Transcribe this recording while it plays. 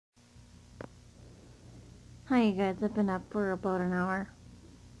Hi you guys, I've been up for about an hour.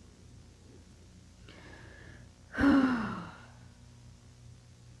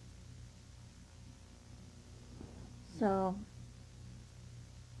 So,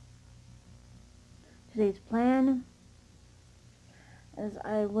 today's plan is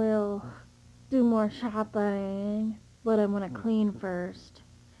I will do more shopping, but I'm going to clean first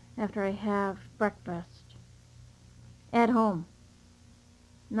after I have breakfast. At home,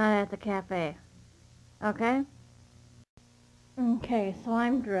 not at the cafe. Okay? Okay, so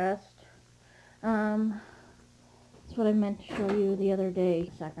I'm dressed. That's what I meant to show you the other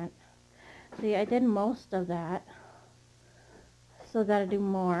day. Second. See, I did most of that. Still gotta do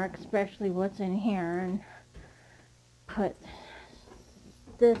more, especially what's in here, and put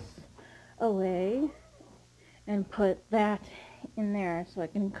this away and put that in there so I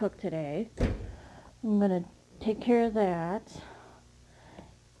can cook today. I'm gonna take care of that.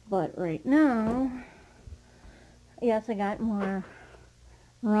 But right now, yes, I got more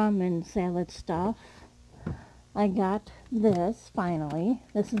ramen salad stuff. I got this, finally.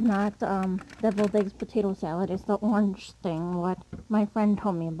 This is not deviled eggs potato salad. It's the orange thing, what my friend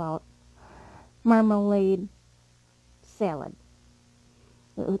told me about. Marmalade salad.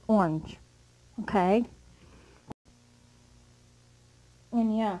 Orange. Okay?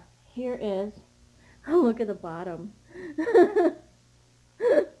 And yeah, here is... Oh, look at the bottom.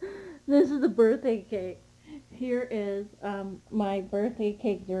 This is the birthday cake. Here is my birthday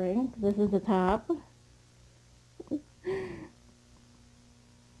cake drink. This is the top.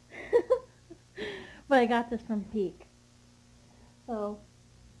 But I got this from Peak. So,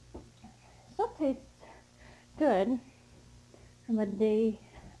 stuff tastes good. From a day,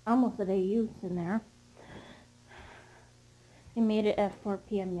 almost a day use in there. I made it at 4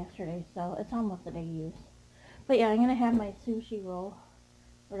 p.m. yesterday, so it's almost a day use. But yeah, I'm going to have my sushi roll.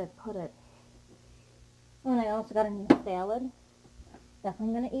 Where to put it? And I also got a new salad.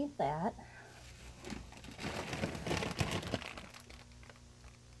 Definitely going to eat that.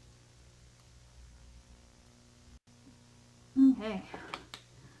 Okay,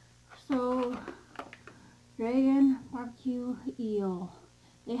 so Dragon Barbecue Eel.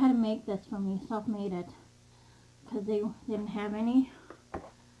 They had to make this for me, self-made it, because they didn't have any.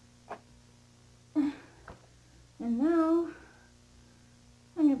 And now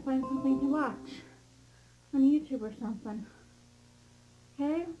I'm gonna find something to watch on YouTube or something.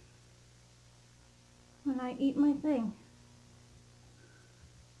 Okay? When I eat my thing.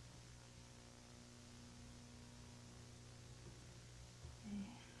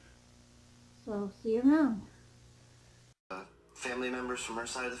 So, see you around. Family members from her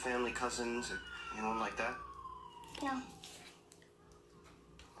side of the family, cousins, or anyone like that? No.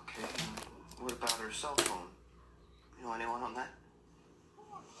 Okay, what about her cell phone? You know anyone on that?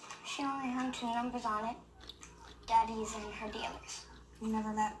 She only had 2 numbers on it. Daddy's and her dealers. You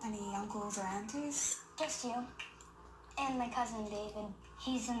never met any uncles or aunties? Just you. And my cousin David.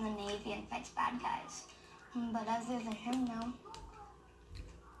 He's in the Navy and fights bad guys. But other than him, no.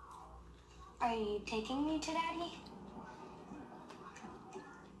 Are you taking me to Daddy?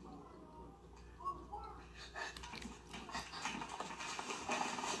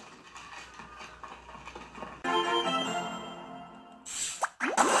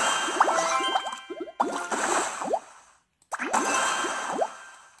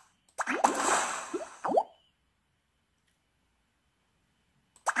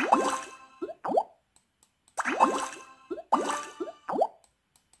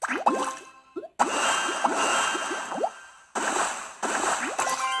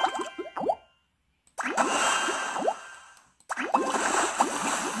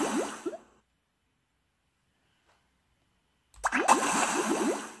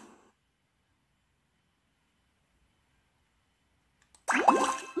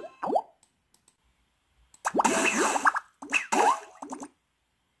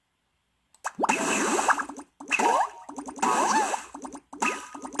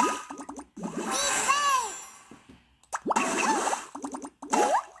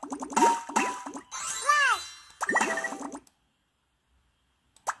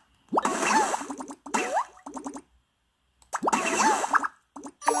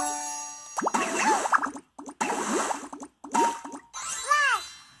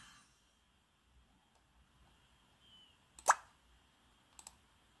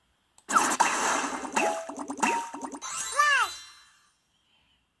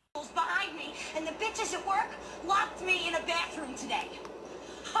 And the bitches at work locked me in a bathroom today.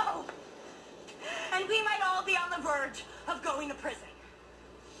 Oh, and we might all be on the verge of going to prison.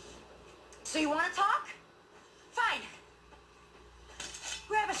 So you want to talk? Fine.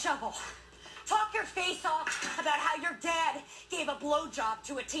 Grab a shovel. Talk your face off about how your dad gave a blowjob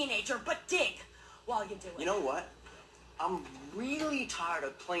to a teenager, but dig while you do it. You know what? I'm really tired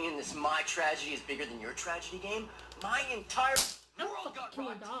of playing this my tragedy is bigger than your tragedy game. My entire world got kill a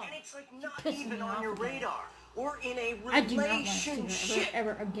rocked, dog. and it's like not Pissing even me on off your again. radar. We're in a I do not want to see relationship. her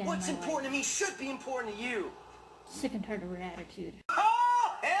ever again in What's my important life. to me should be important to you. Sick and tired of her attitude.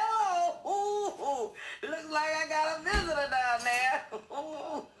 Oh, hello. Ooh, looks like I got a visitor down there.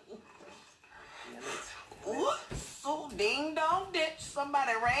 Ooh, oh, ding dong ditch.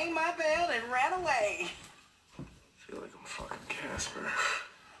 Somebody rang my bell and ran away. I feel like I'm fucking Casper.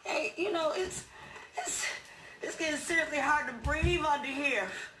 Hey, you know, it's getting seriously hard to breathe under here.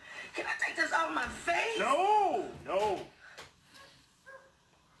 Can I take this off my face? No.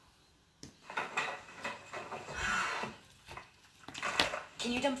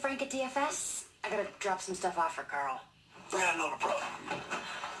 Can you dump Frank at DFS? I gotta drop some stuff off for Carl. Yeah, not a problem.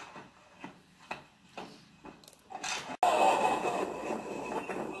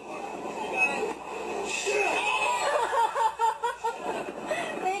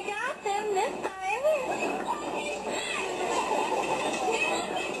 They got them this time.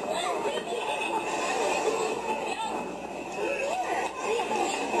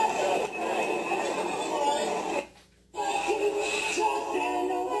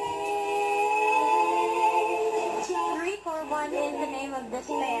 One is the name of this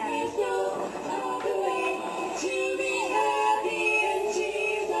band.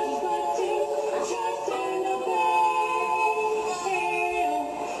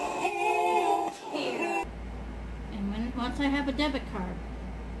 And once I have a debit card,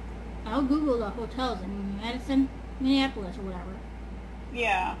 I'll Google the hotels in Madison, Minneapolis, or whatever,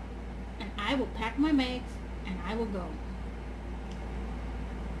 Yeah. and I will pack my bags and I will go.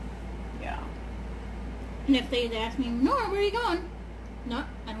 Yeah. And if they ask me, Nora, where are you going? No,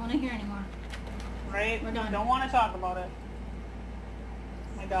 I don't want to hear anymore. Right? We're done. Don't want to talk about it.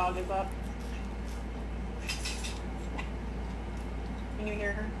 My dog is up. Can you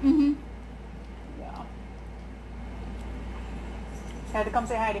hear her? Mm-hmm. Yeah. Had to come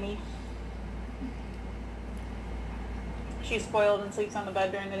say hi to me. She's spoiled and sleeps on the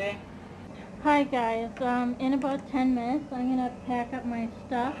bed during the day. Hi guys, in about 10 minutes I'm going to pack up my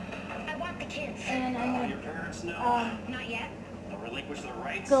stuff I want the kids. and I'm going Your parents know. Not yet. They'll relinquish their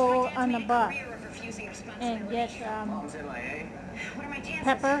rights. to go My dad's on the made a bus career of refusing and responsibility. get Mom's MIA. What are my chances?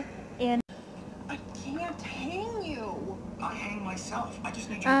 Pepper and I can't hang you. I hang myself. I just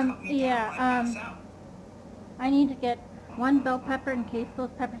need you to cut me yeah, down when I pass out. I need to get one bell pepper in case those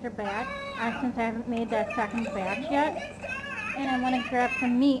peppers are bad, since I haven't made that second batch yet. And I want to grab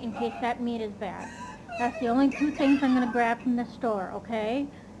some meat in case that meat is bad. That's the only two things I'm going to grab from the store, okay?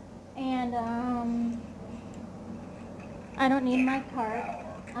 And, I don't need my card.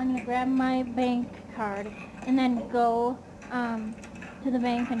 I'm going to grab my bank card and then go, to the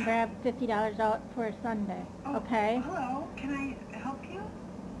bank and grab $50 out for a Sunday, okay? Hello, can I help you?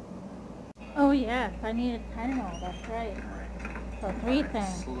 Oh yes, I need a Tylenol, that's right. So 3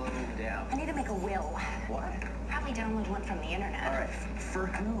 things. Slow down. I need to make a will. What? Probably download one from the internet. All right. For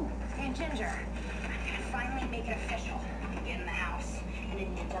who? And Ginger, I'm gonna finally make it official. Get in the house and I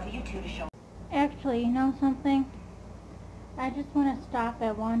need a W-2 to show. Actually, you know something? I just want to stop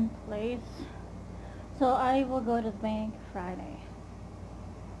at one place. So I will go to the bank Friday.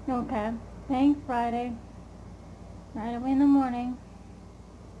 Okay. Bank Friday. Right away in the morning.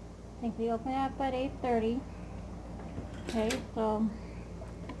 I think we open up at 8:30. Okay, so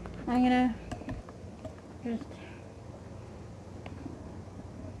I'm gonna just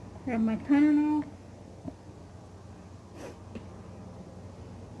grab my Tylenol.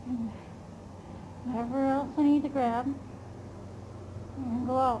 And whatever else I need to grab and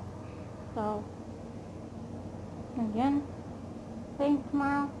go out. So again, bank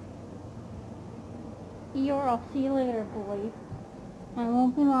tomorrow. Eeyore, I'll see you later, boy. I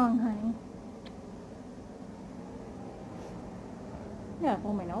won't be long, honey. Yeah,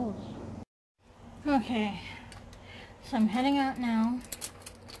 blow my nose. Okay, so I'm heading out now.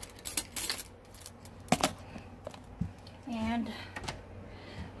 And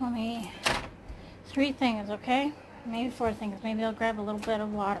let me, 3 things, okay? Maybe 4 things. Maybe I'll grab a little bit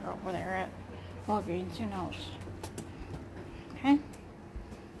of water over there at Walgreens, who knows? Okay?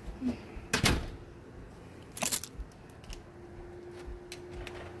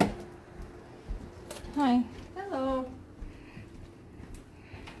 Hi. Hello.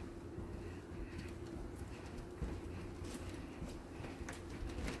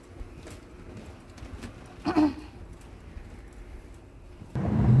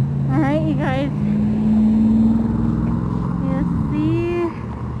 Alright, you guys. You see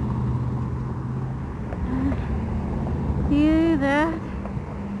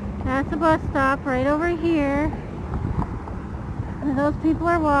the bus stop right over here. And those people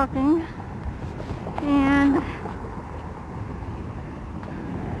are walking. And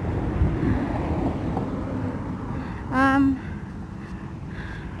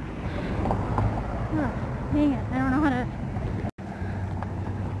dang it, I don't know how to.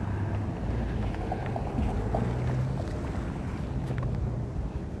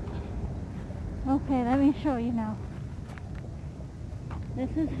 Okay, let me show you now. This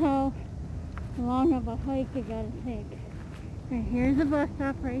is how long of a hike you gotta take. Right, here's the bus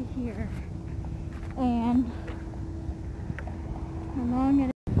stop right here. And how long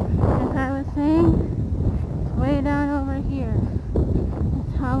it is, as I was saying, it's way down over here.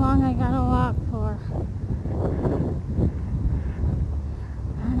 That's how long I gotta walk for.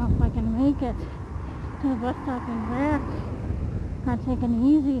 I don't know if I can make it to the bus stop and back. Not taking it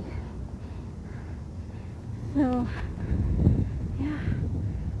easy. So, yeah,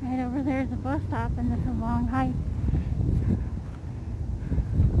 right over there is the bus stop, and it's a long hike.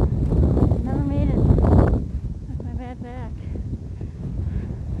 Never made it with my bad back.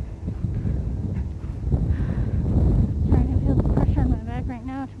 Trying to feel the pressure on my back right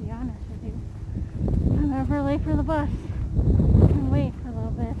now, to be honest with you. I'm ever late for the bus. I'm wait for a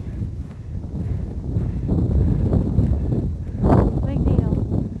little bit. Big deal.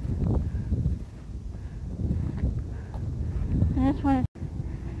 I just wanted.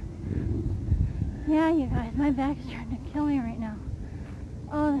 Yeah, you guys, my back is starting to kill me right now.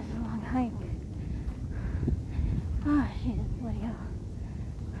 Oh, this is a long hike. Oh, Jesus, bloody hell.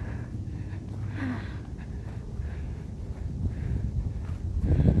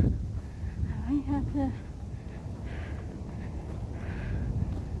 I might have to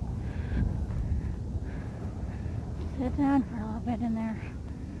sit down for a little bit in there.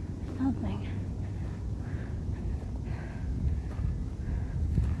 Something.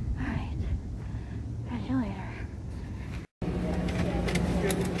 Alright. Catch you later.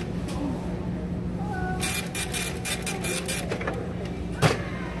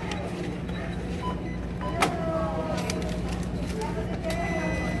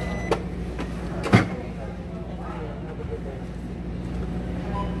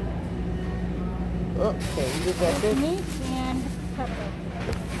 Okay, you just got this? Meat and pepper.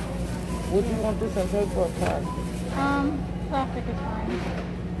 Would you want this in paper or card? Plastic is fine.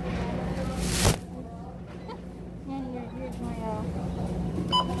 And here's my,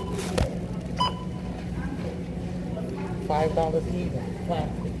 $5 even.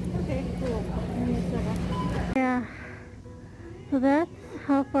 Plastic. okay, cool. Yeah. So that's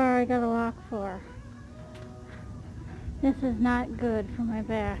how far I gotta walk for. This is not good for my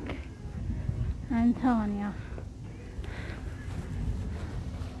back. I'm telling you.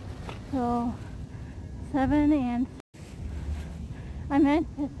 So, 7 and I meant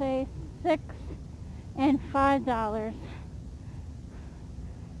to say $6 and $5.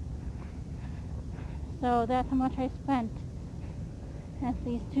 So that's how much I spent at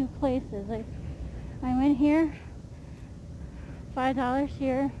these two places. I went here, $5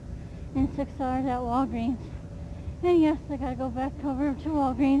 here, and $6 at Walgreens. And yes, I gotta go back over to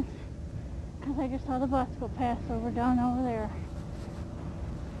Walgreens because I just saw the bus go past down over there.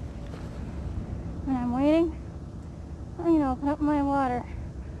 And I'm waiting. I'm gonna open up my water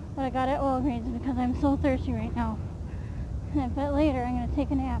that I got at Walgreens because I'm so thirsty right now. And I bet later I'm gonna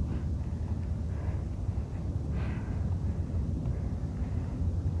take a nap.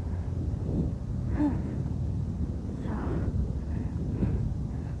 So,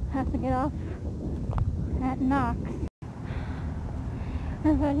 have to get off at Knox.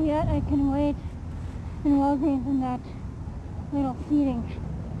 But yet I can wait in Walgreens in that little seating.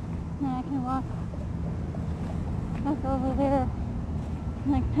 And I can walk over there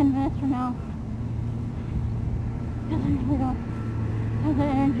in like 10 minutes from now. Because I really don't have the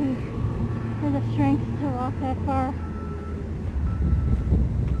energy or the strength to walk that far.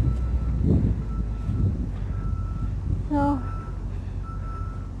 So,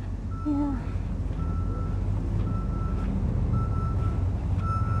 yeah.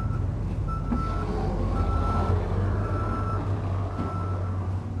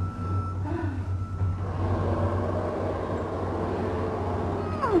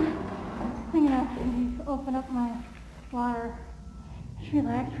 I'm gonna open up my water, just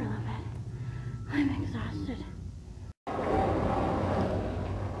relax for a little bit. I'm exhausted.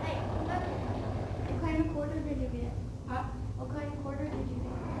 Hey, what kind of quarter did you get? Huh? What kind of quarter did you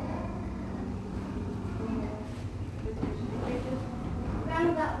get?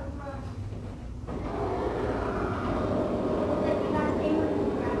 Found that one.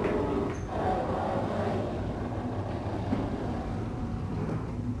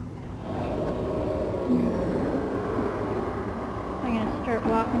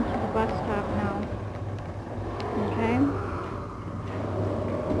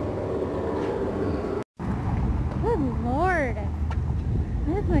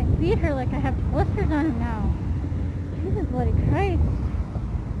 beat her like I have blisters on him now. Jesus bloody Christ.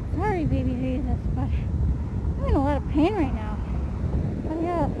 Sorry, baby Jesus, but I'm in a lot of pain right now. But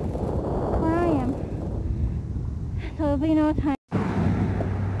yeah, where I am. So it'll be no time.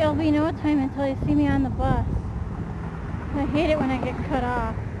 It'll be no time until you see me on the bus. I hate it when I get cut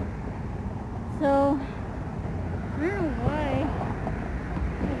off. So, I don't know why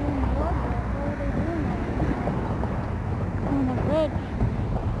they're doing blood work. Why are they doing that? On the bridge.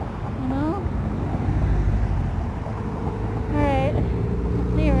 You know? Alright.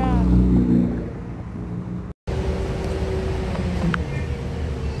 See you around.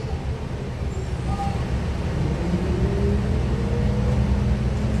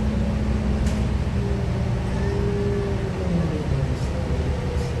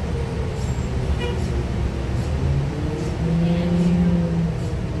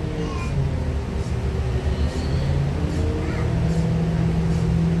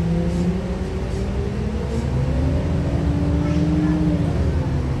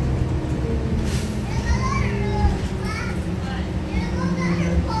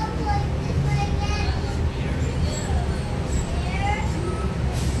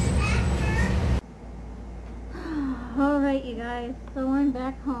 Alright, you guys, so I'm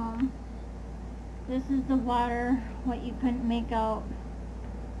back home. This is the water, what you couldn't make out.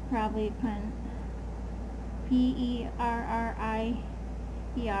 Probably you couldn't. P-E-R-R-I-E-R.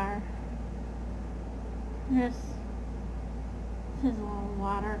 This is a little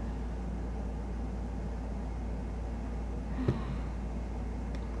water.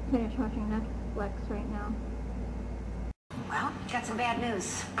 Finish watching Netflix right now. Well, got some bad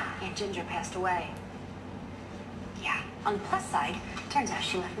news. Aunt Ginger passed away. Yeah, on the plus side, turns out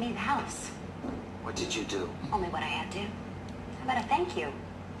she left me the house. What did you do? Only what I had to. How about a thank you?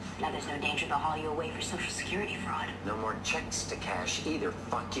 Now there's no danger they'll haul you away for Social Security fraud. No more checks to cash either.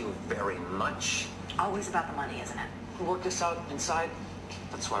 Fuck you very much. Always about the money, isn't it? We'll work this out inside.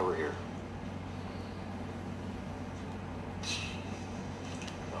 That's why we're here.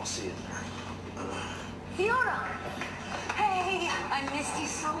 I'll see you there. Fiona! Hey, I missed you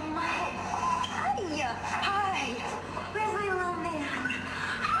so much. Hi. Hi. Where's my little man?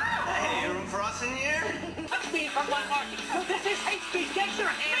 Hey, room for us in here? Me from my market. No, this is hate speech. Get your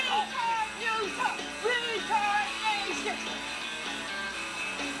hands off me.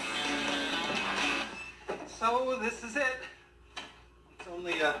 So this is it. It's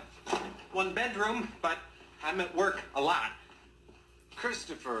only a one bedroom, but I'm at work a lot.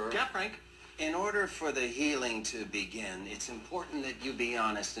 Christopher. Yeah, Frank. In order for the healing to begin, it's important that you be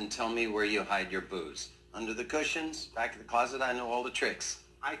honest and tell me where you hide your booze. Under the cushions, back of the closet, I know all the tricks.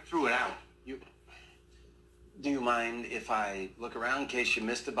 I threw it out. Do you mind if I look around in case you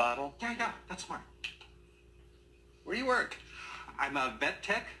missed a bottle? Yeah, that's smart. Where do you work? I'm a vet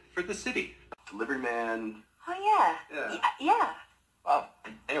tech for the city. Delivery man. Oh, yeah. Yeah. Wow.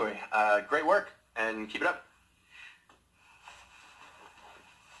 Anyway, great work, and keep it up.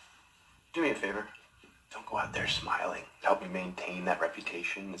 Do me a favor. Don't go out there smiling. Help me maintain that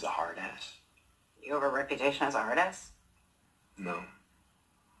reputation as a hard ass. You have a reputation as a hard ass? No.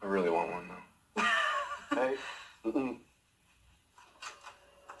 I really want one, though. Hey. Mm-mm.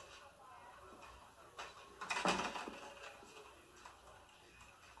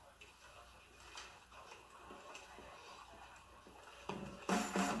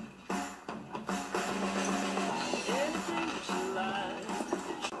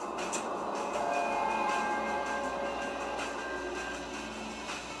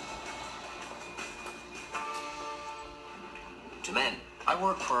 To men, I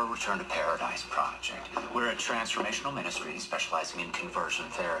work for a Return to Paradise project. We're a transformational ministry specializing in conversion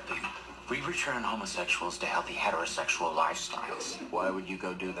therapy. We return homosexuals to healthy heterosexual lifestyles. Why would you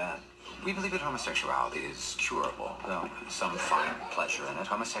go do that? We believe that homosexuality is curable, though some find pleasure in it.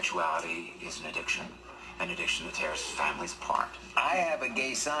 Homosexuality is an addiction that tears families apart. I have a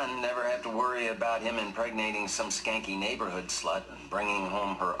gay son, never have to worry about him impregnating some skanky neighborhood slut and bringing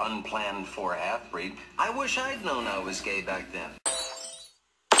home her unplanned for half-breed. I wish I'd known I was gay back then.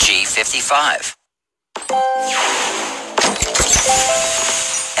 G55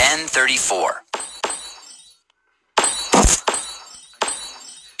 N34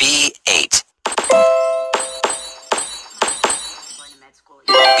 B8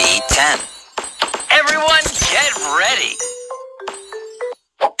 B10 Everyone get ready!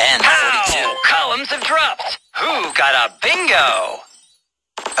 N42 Ow! Columns have dropped! Who got a bingo?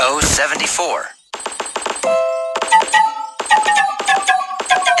 O74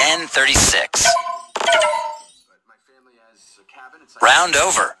 N36 Round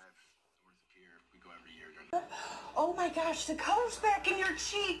over. Oh my gosh, the color's back in your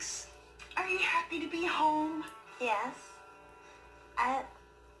cheeks. Are you happy to be home? Yes.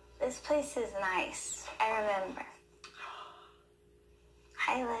 This place is nice. I remember.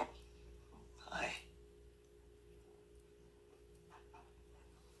 Hi, Lit. Hi.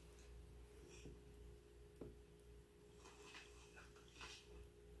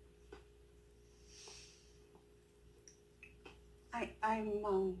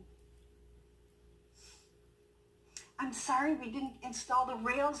 I'm sorry we didn't install the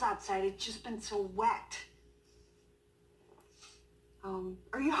rails outside. It's just been so wet.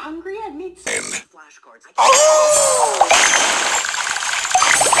 Are you hungry? I made some Flashcards.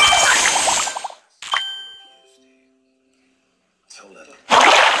 So little.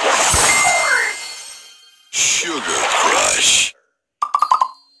 Sugar Crush.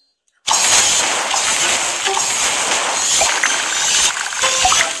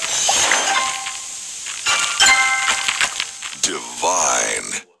 Divine.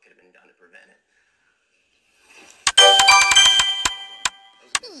 What could have been done to prevent it?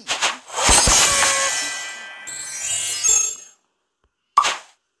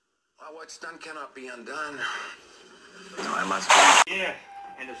 Well, what's done cannot be undone. So I must be. Yeah,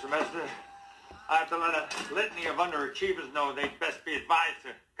 end of semester. I have to let a litany of underachievers know they'd best be advised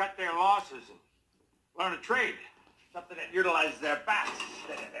to cut their losses and learn a trade. Something that utilizes their backs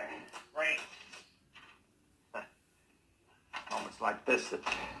instead of their brains. Moments like this that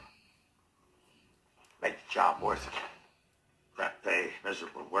make the job worth it. Crap pay,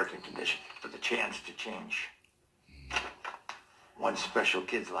 miserable working conditions, for the chance to change one special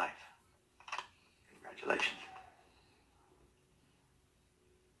kid's life. Congratulations.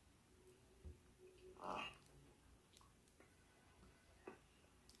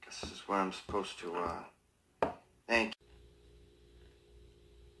 Guess this is where I'm supposed to, thank you.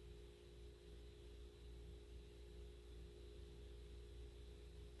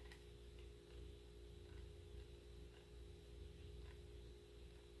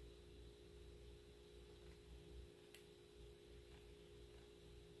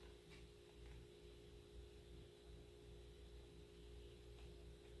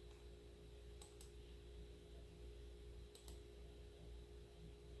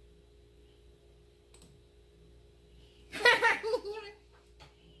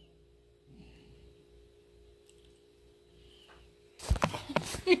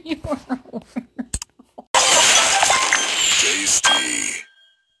 You are Tasty.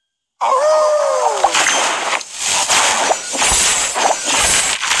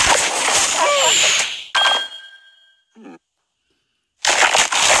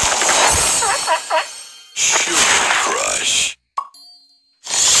 Sugar Crush.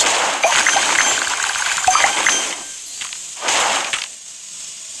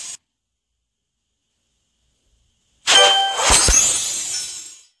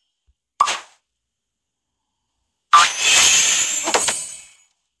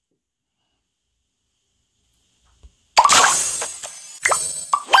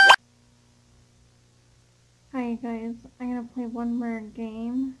 Hi guys, I'm gonna play one more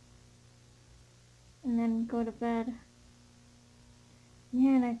game and then go to bed.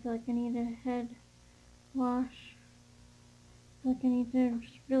 Man, I feel like I need a head wash. I feel like I need to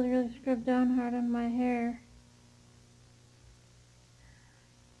just really scrub down hard on my hair.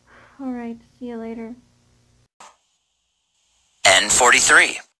 Alright, see you later.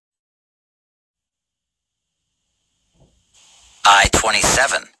 N43.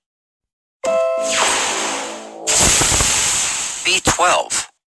 I-27. B12.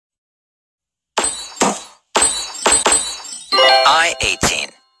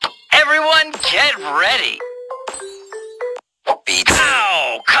 I-18. Everyone get ready. B2.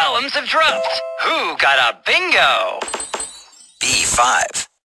 Ow! Columns have dropped. Who got a bingo? B5.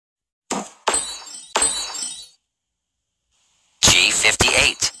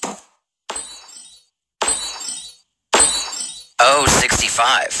 G58.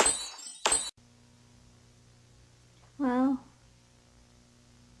 O65. Well,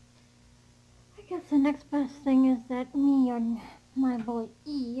 I guess the next best thing is that me and my boy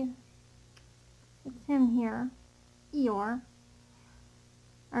E, it's him here, Eeyore,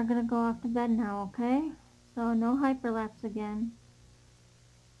 are gonna go off to bed now, okay? So no hyperlapse again.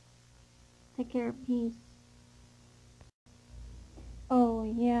 Take care, peace. Oh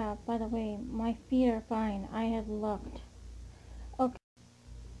yeah, by the way, my feet are fine. I had looked.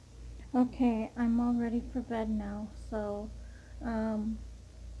 Okay, I'm all ready for bed now, so, I'm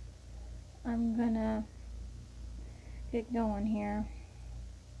gonna get going here.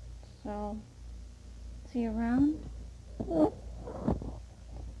 So, see you around.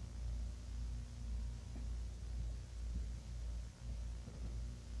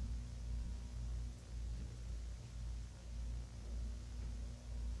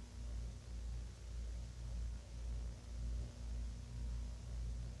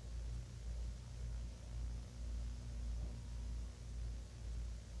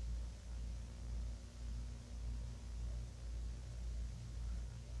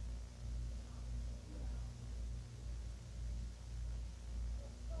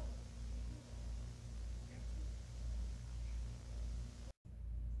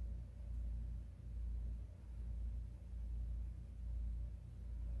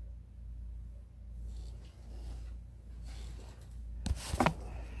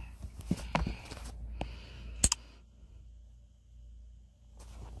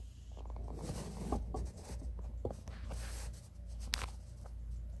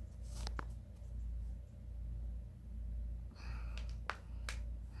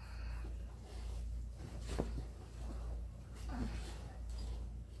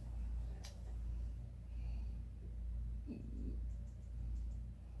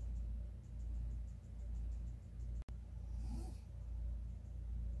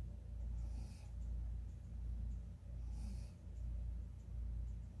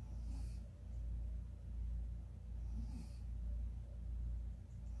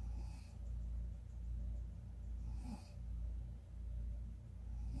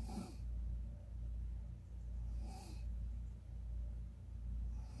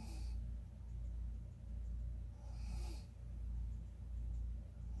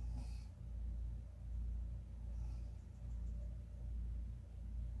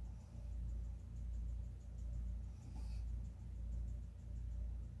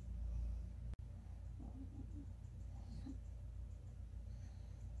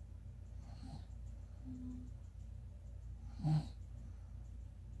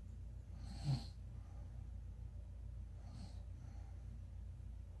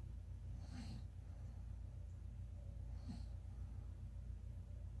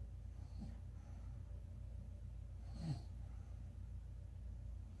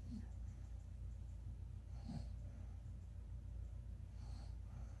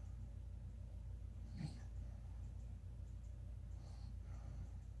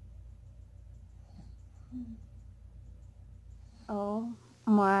 Oh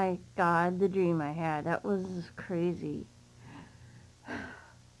my God, the dream I had. That was crazy.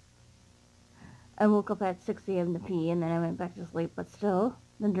 I woke up at 6 a.m. to pee, and then I went back to sleep, but still,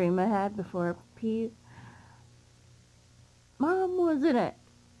 the dream I had before I peed, Mom was in it.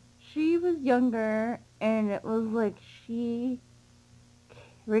 She was younger, and it was like she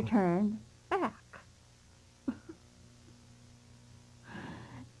returned back.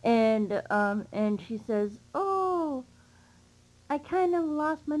 And she says, oh, I kind of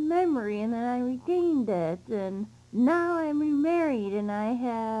lost my memory, and then I regained it, and now I'm remarried, and I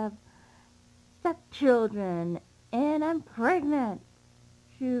have stepchildren, and I'm pregnant.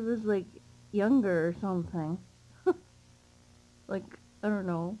 She was like younger or something. Like, I don't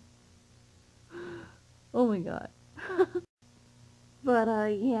know. Oh my God. But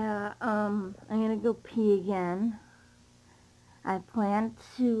yeah, I'm gonna go pee again. I plan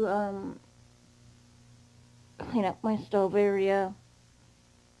to clean up my stove area,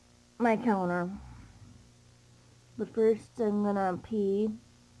 my counter. But first I'm gonna pee.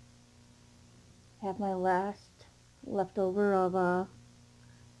 Have my last leftover of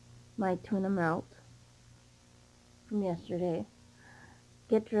my tuna melt from yesterday.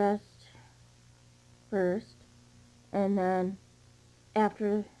 Get dressed first, and then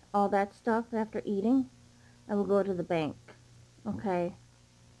after all that stuff, after eating, I will go to the bank, okay,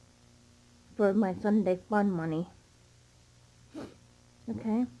 for my Sunday fun money.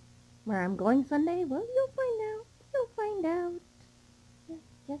 Okay, where I'm going Sunday, well, you'll find out. You'll find out. Yes,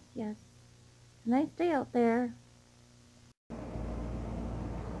 yes, yes. Nice day out there.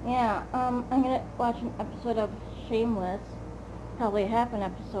 Yeah, I'm gonna watch an episode of Shameless. Probably half an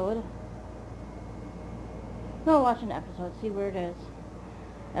episode. No, watch an episode, see where it is.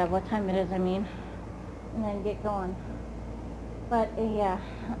 What time it is, I mean. And then get going. But, yeah,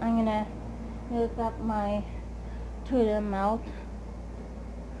 I'm gonna look up my tuna melt.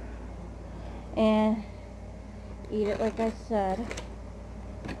 And eat it like I said.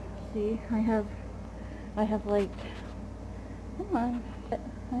 See, I have like, come on,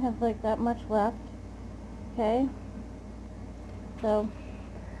 I have like that much left, okay, so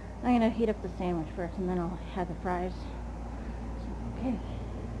I'm gonna heat up the sandwich first, and then I'll have the fries. So, okay,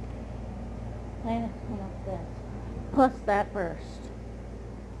 I'm gonna clean up this, plus that first,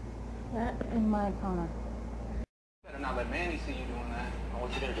 that in my counter. Better not let Manny see you doing that. Oh,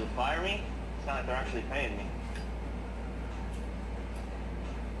 what you gonna do, fire me? It's not like they're actually paying me.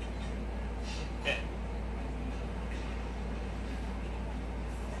 Yeah.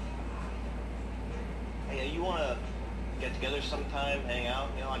 Hey, you wanna get together sometime, hang out?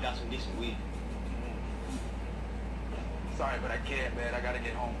 You know, I got some decent weed. Sorry, but I can't, man. I gotta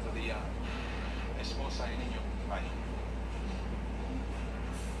get home for the esposa y niño. Bye.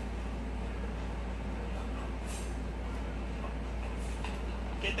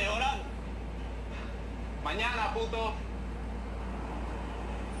 ¿Qué te hora? Mañana, puto.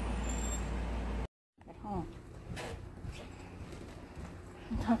 At home.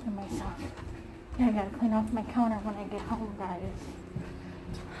 I'm talking to myself. Yeah, I gotta clean off my counter when I get home, guys.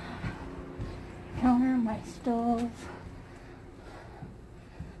 Counter, my stove.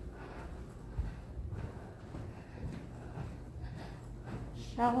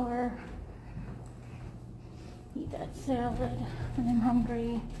 Shower. Eat that salad when I'm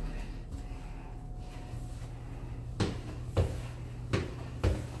hungry.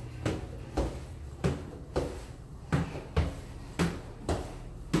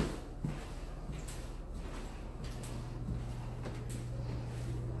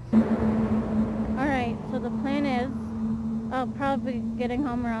 Alright, so the plan is, I'll probably be getting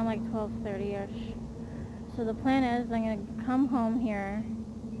home around like 12:30ish. So the plan is, I'm going to come home here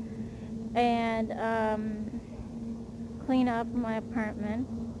and clean up my apartment.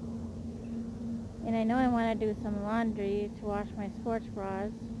 And I know I want to do some laundry to wash my sports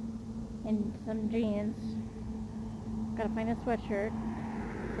bras and some jeans. Gotta find a sweatshirt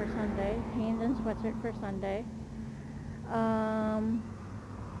for Sunday. Jeans and sweatshirt for Sunday.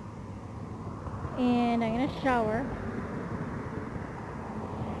 And I'm gonna shower.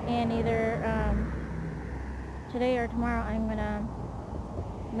 And either today or tomorrow I'm gonna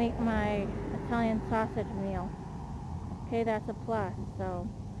make my Italian sausage meal. Okay, that's a plus. So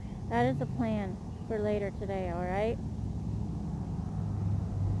that is the plan for later today, alright?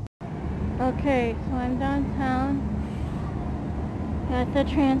 Okay, so I'm downtown at the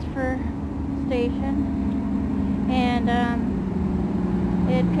transfer station, and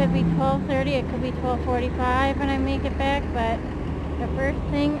it could be 12:30, it could be 12:45 when I make it back, but the first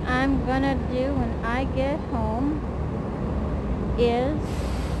thing I'm gonna do when I get home is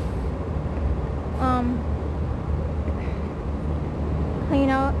clean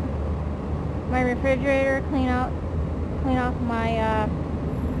out my refrigerator, clean off my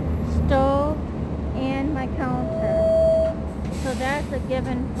stove and my counter. So that's a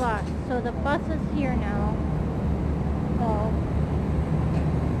given plus. So the bus is here now. So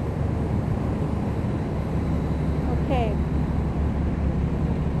okay.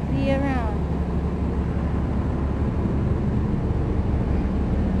 See you around.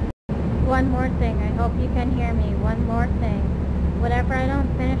 One more thing. I hope you can hear me. One more thing. Whatever I don't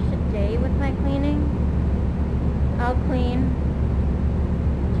finish today with my cleaning, I'll clean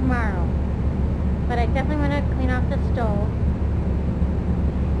tomorrow. But I definitely want to clean off the stove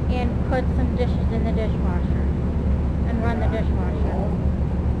and put some dishes in the dishwasher and run the dishwasher.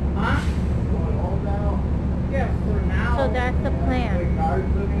 Huh? Yeah, for now. So that's the plan. Play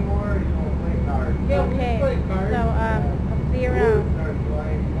cards anymore? You don't play cards? Okay. We play cards. So I'll see you around.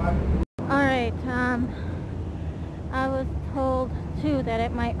 Alright. Alright, I was told too that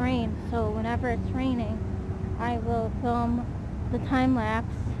it might rain, so whenever it's raining, I will film the time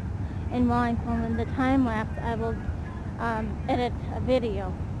lapse, and while I'm filming the time lapse, I will edit a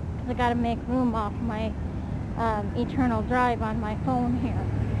video, because I gotta make room off my eternal drive on my phone here,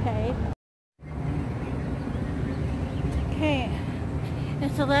 okay? Okay,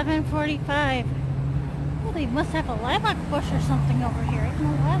 it's 11:45. Oh, they must have a lilac bush or something over here. It's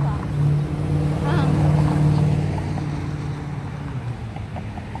no lilac.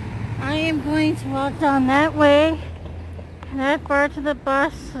 I am going to walk down that way, that far to the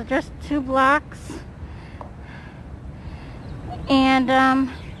bus, so just 2 blocks, and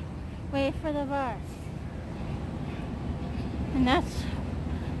wait for the bus. And that's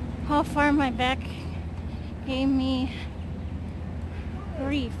how far my back gave me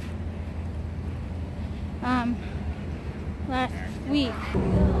grief last week.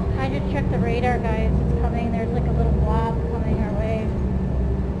 I just checked the radar, guys. It's coming. There's like a little blob coming our way.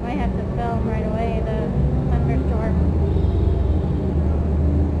 Might have to film right away the thunderstorm.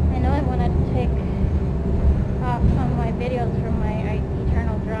 I know I wanted to take off some of my videos from my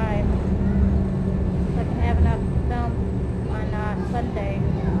eternal drive so I can have enough to film on Sunday.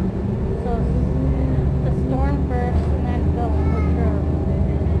 So the storm first and then film for sure.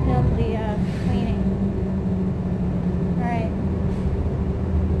 Film the cleaning.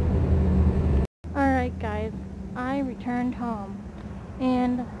 Alright guys, I returned home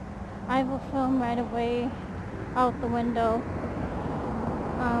and I will film right away out the window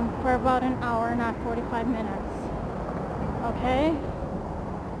for about an hour, not 45 minutes. Okay?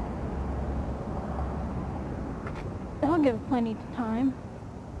 I'll give plenty of time.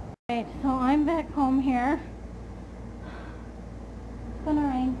 Alright, so I'm back home here. It's gonna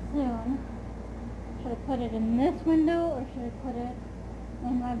rain soon. Should I put it in this window or should I put it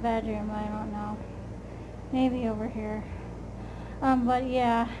in my bedroom? I don't know. Maybe over here. But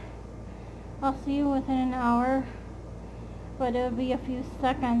yeah, I'll see you within an hour. But it'll be a few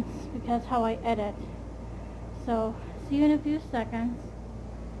seconds because how I edit. So, see you in a few seconds.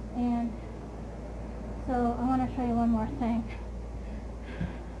 And so I want to show you one more thing.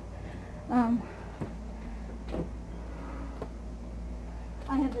 I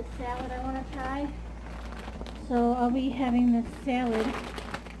have this salad I want to try. So I'll be having this salad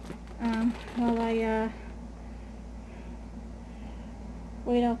while I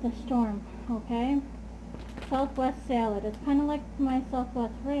wait out the storm, okay? Southwest salad. It's kind of like my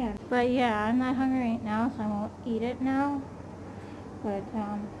Southwest ranch. But yeah, I'm not hungry right now, so I won't eat it now. But,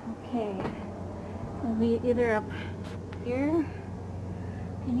 okay. It'll be either up here,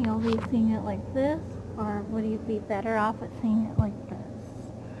 and you'll be seeing it like this, or would you be better off at seeing it like this?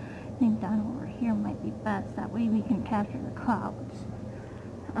 I think down over here might be best. That way we can capture the clouds.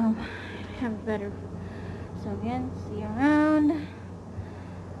 Have a better... So again, see you around.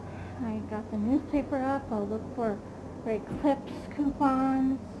 I got the newspaper up. I'll look for great clips,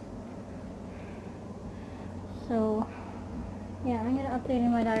 coupons. So, yeah, I'm going to update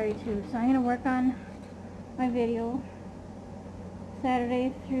in my diary too. So I'm going to work on my video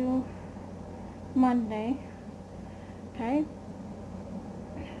Saturday through Monday. Okay?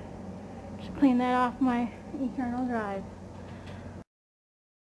 Just clean that off my eternal drive.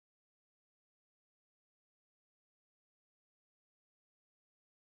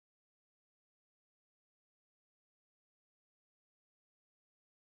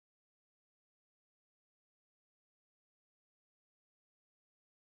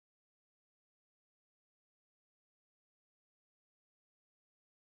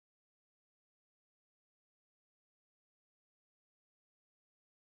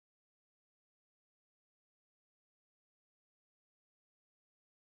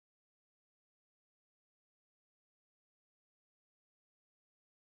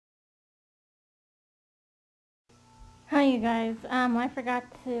 Hi you guys, I forgot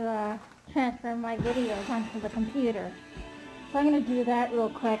to transfer my videos onto the computer. So I'm going to do that real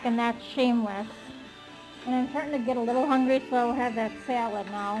quick, and that's shameless. And I'm starting to get a little hungry, so I'll have that salad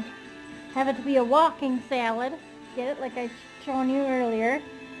now. Have it to be a walking salad. Get it like I shown you earlier.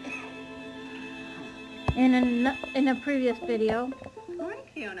 In a previous video. Good morning,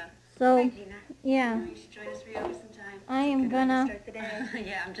 Fiona. So, Hi, Gina. yeah. You should join us for yoga sometime. I am gonna Start the day.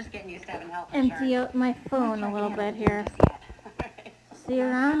 Yeah, I'm just getting used to having help. empty out my phone a little bit here. See you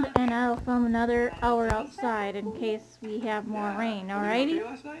around, and I'll film another hour outside in case we have more rain, alrighty?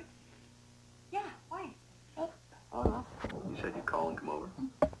 Last night? Yeah, why? Oh, no. You said you'd call and come over.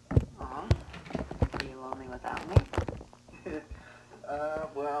 Are you lonely without me?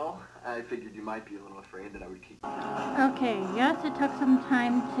 Well, I figured you might be a little afraid that I would keep... Okay, yes, it took some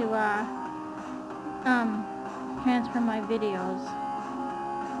time to, transfer my videos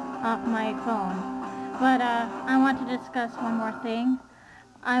off my phone. But, I want to discuss one more thing.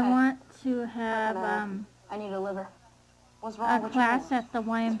 I want to have, I need a liver. What's a wrong with class you? at the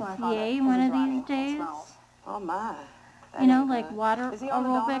YMCA one of these days. Oh my. You know, like water Is he on the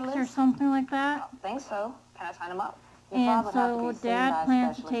dollar aerobics or list? something like that. I think so. Can I sign him up? And so Dad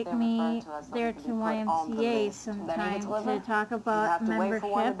plans to take me there to YMCA sometime to talk about membership,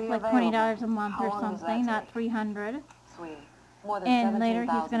 like $20 a month or something, not $300. And later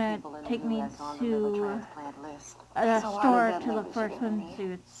he's going to take me to a store to look for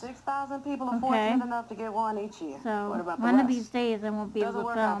swimsuits. 6,000 people are Okay. fortunate enough to get one each year. So What about the one of rest? these days I won't be able Doesn't to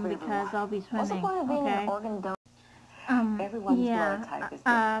work out film for because everyone. I'll be What's the swimming, point of being an okay? organ donor? Everyone's blood type is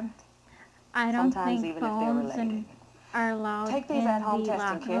different. I don't Sometimes think even if they're phones related. are allowed Take in these at-home the testing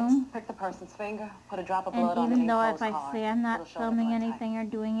locker kits. room. Pick the person's finger. Put a drop of And blood on even the though enclosed if I card. say I'm not It'll show the filming blood anything or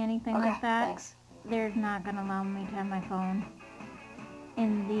doing anything Okay, like that, thanks. they're not going to allow me to have my phone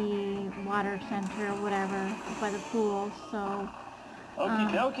in the water center or whatever by the pool. So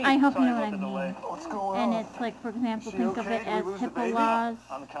I hope you know what I mean. What's going And on? it's like, for example, She think of okay? it Did we as lose the HIPAA baby? laws.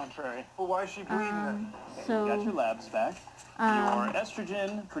 On the contrary. Well, why is she bleeding then? So Got your labs back. Your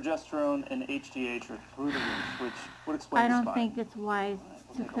estrogen, progesterone, and HGH are through the roof, which would explain I the don't spine. think it's wise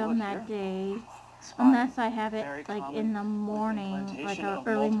to Take a film look that here. day, Spine. unless I have it Very like common in the with morning, like implantation an of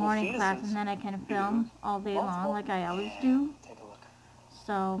early multiple morning class, fetuses. and then I can film all day long Multiple? like I always do. Take a look.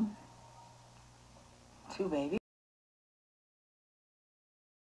 So, 2 babies.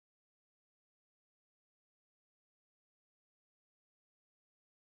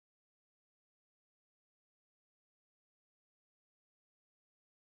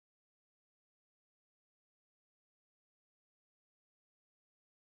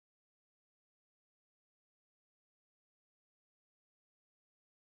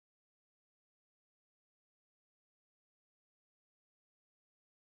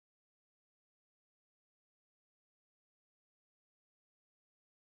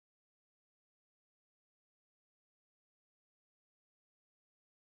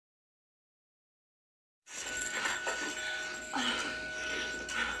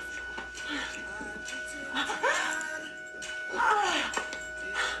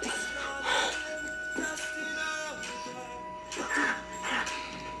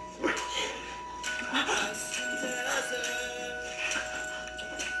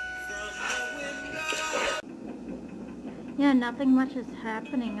 yeah, nothing much is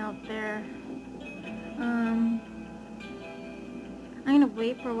happening out there. I'm gonna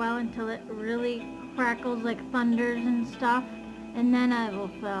wait for a while until it really crackles like thunders and stuff, and then I will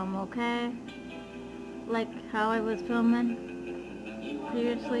film, okay? Like how I was filming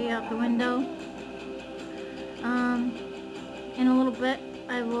previously out the window. In a little bit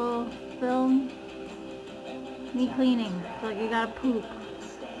I will film me cleaning, so you gotta poop.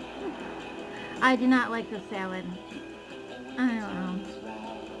 I do not like the salad. I don't know.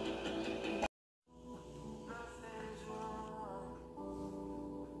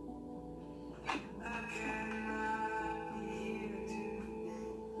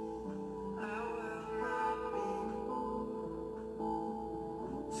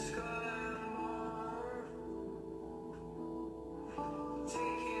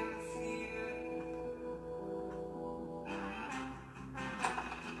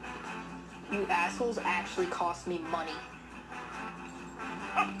 You assholes actually cost me money.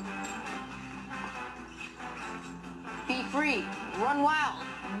 Be free. Run wild.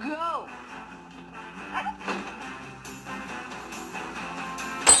 Go.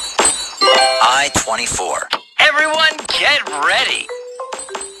 I-24. Everyone get ready.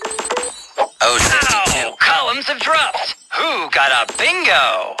 O62. Ow, columns have dropped. Who got a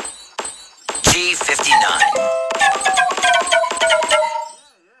bingo? G59.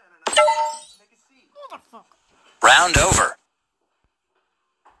 Round over.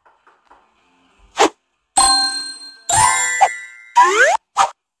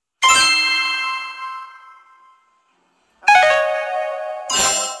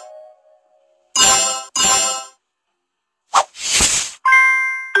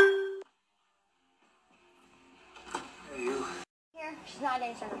 Here, she's not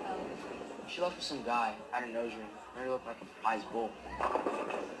answering her phone. She left with some guy. Had a nose ring. Made her look like a wise bull.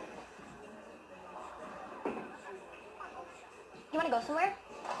 You want to go somewhere?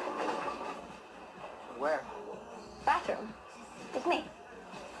 Where? Bathroom. With me.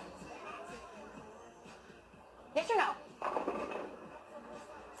 Yes or no?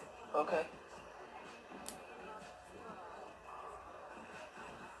 Okay.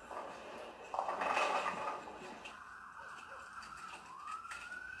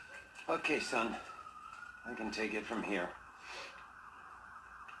 Okay, son. I can take it from here.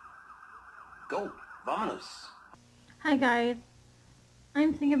 Go. Vamonos. Hi guys.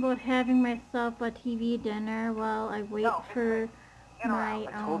 I'm thinking about having myself a TV dinner while I wait for my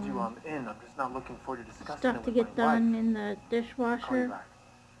I told you I'm in. I'm just not looking forward to discussing stuff it to with get my done wife. in the Call you dishwasher. back.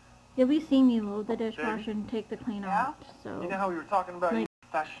 You'll be seeing me load the dishwasher and take the clean out. So You know how we were talking about like,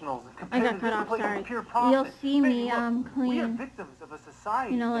 professionals and I compared got to cut this off, place sorry. of pure profit. You'll see Baby, me look, we are clean, victims of a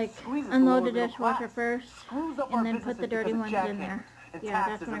society you know, that like squeezes the unload lower the middle dishwasher class, first screws up and our then put the businesses dirty because of ones in there. jackhammers and Yeah, that's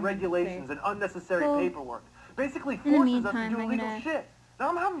taxes what and I'm gonna regulations say. and unnecessary So, paperwork. Basically in the forces us to meantime, do I'm illegal gonna shit. Now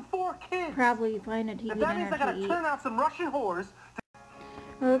I'm having 4 kids. Probably find a TV If that means dinner I gotta to eat. turn out some Russian whores.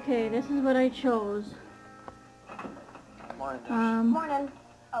 Okay, this is what I chose. Morning.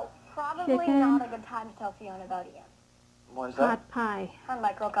 Oh, probably chicken. not a good time to tell Fiona about Ian. What is Pot pie. Her and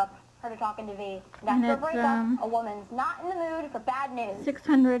Mike broke up. Heard her talking to V. And After a it's, breakup, a woman's not in the mood for bad news.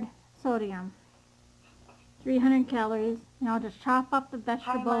 600 sodium. 300 calories. You know, just chop up the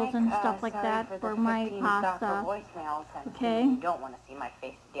vegetables and stuff like that for my pasta. Okay? You don't want to see my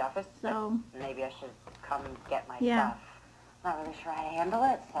face at the office. So, Maybe I should come get my yeah. stuff. Not really sure how to handle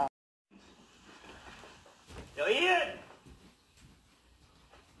it, so. Yo, Ian!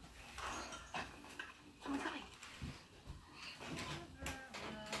 Someone's coming.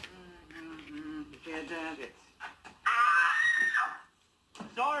 You can't have it.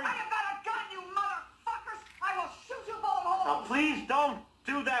 Sorry. I have got a gun, you motherfuckers! I will shoot you bullet holes! Now, please don't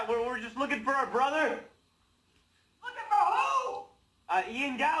do that. We're just looking for our brother. Looking for who?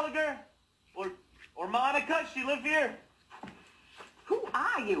 Ian Gallagher. Or Monica. She live here. Who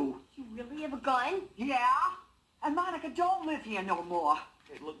are you? You really have a gun? Yeah? And Monica don't live here no more.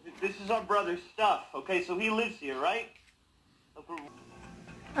 Okay, look, this is our brother's stuff. Okay, so he lives here, right?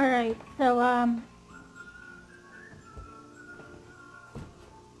 Alright, so,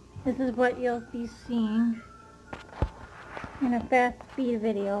 this is what you'll be seeing in a fast speed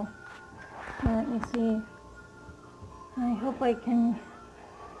video. Now, let me see. I hope I can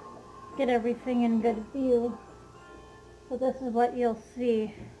get everything in good view. So this is what you'll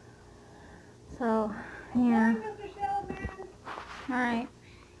see. So, yeah. Alright.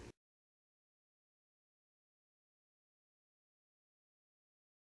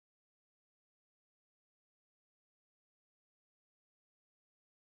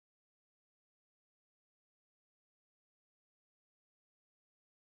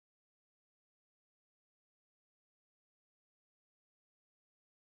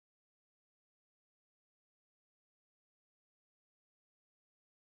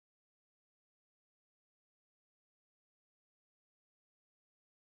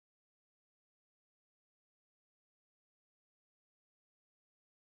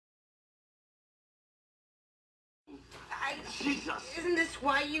 Jesus. Isn't this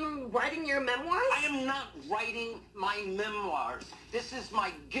why you're writing your memoirs? I am not writing my memoirs. This is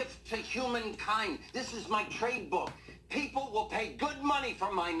my gift to humankind. This is my trade book. People will pay good money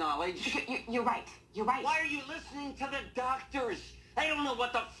for my knowledge. You're right. You're right. Why are you listening to the doctors? They don't know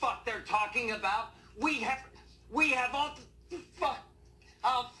what the fuck they're talking about. We have all the fuck.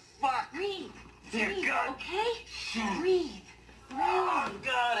 Oh, fuck. Breathe. Dear Breathe, God. okay? Breathe. Oh,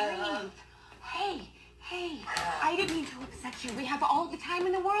 God. Breathe. Hey, I didn't mean to upset you. We have all the time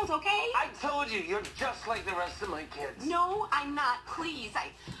in the world, okay? I told you, you're just like the rest of my kids. No, I'm not. Please,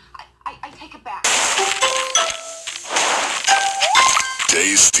 I take it back.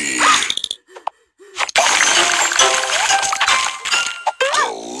 Tasty.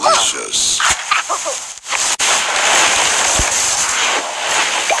 Delicious.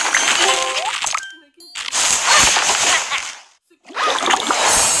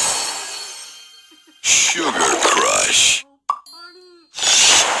 Sugar Crush.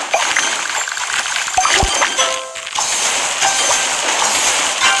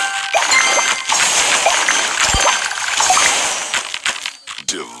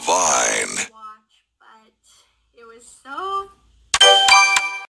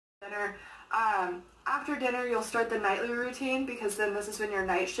 start the nightly routine, because then this is when your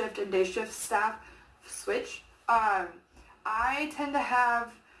night shift and day shift staff switch. I tend to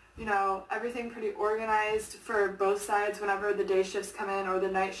have, you know, everything pretty organized for both sides whenever the day shifts come in or the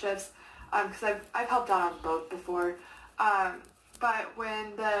night shifts, because I've helped out on both before. But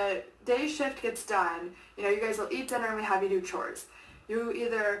when the day shift gets done, you know, you guys will eat dinner and we have you do chores. You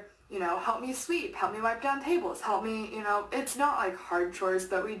either, you know, help me sweep, help me wipe down tables, help me, you know, it's not like hard chores,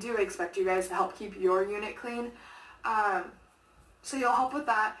 but we do expect you guys to help keep your unit clean. So you'll help with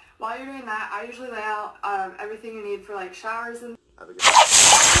that. While you're doing that, I usually lay out everything you need for like showers and...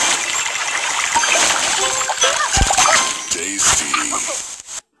 Tasty.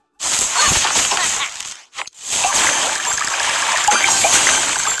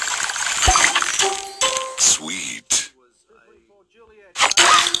 Sweet.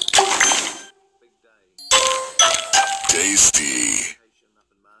 Tasty.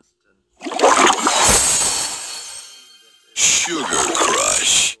 Sugar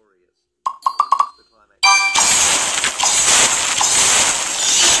Crush.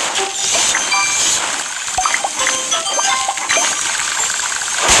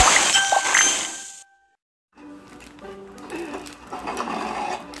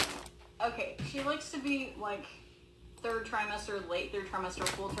 Okay, she likes to be like third trimester, late third trimester,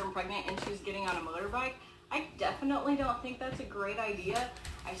 full-term pregnant, and she's getting on a motorbike. I definitely don't think that's a great idea.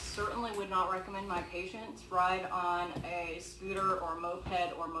 I certainly would not recommend my patients ride on a scooter or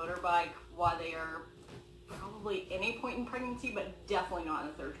moped or motorbike while they are probably any point in pregnancy, but definitely not in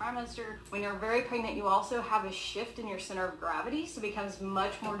the third trimester. When you're very pregnant, you also have a shift in your center of gravity, so it becomes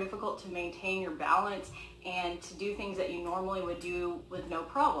much more difficult to maintain your balance and to do things that you normally would do with no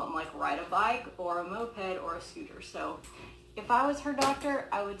problem, like ride a bike or a moped or a scooter. So if I was her doctor,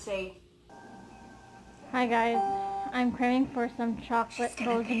 I would say... Hi guys, I'm craving for some chocolate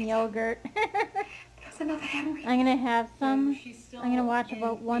frozen yogurt. I'm gonna have some. I'm gonna watch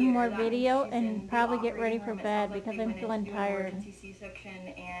about one more video and probably get ready for bed because I'm feeling tired.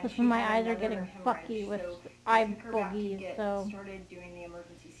 Because my eyes are getting fucky with eye boogies, so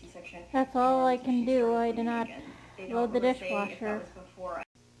that's all I can do. I did not load the dishwasher.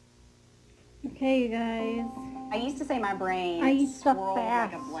 Okay, you guys. I used to say my brain I eat stuff swirled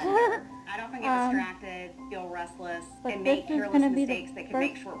fast. like a blender. I often get distracted, feel restless, and make careless mistakes that can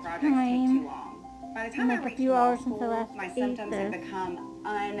make short projects take too long. By the time I reached law school, my symptoms had become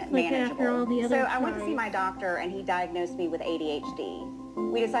unmanageable. So I went to see my doctor, and he diagnosed me with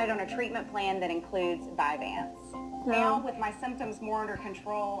ADHD. We decided on a treatment plan that includes Vyvanse. Now, with my symptoms more under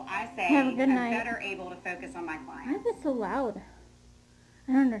control, I say I'm better able to focus on my clients. Why is it so loud?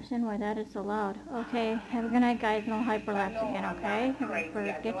 I don't understand why that is so loud. Okay, have a good night, guys. No hyperlapse again, okay?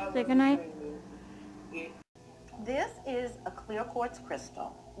 Get to say good night. This is a clear quartz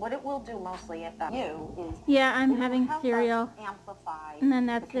crystal. What it will do mostly if I'm you is... Yeah, I'm having cereal. And then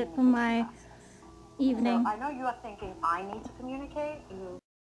that's it for my evening. So I know you are thinking, I need to communicate.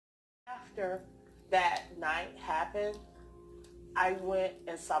 After that night happened, I went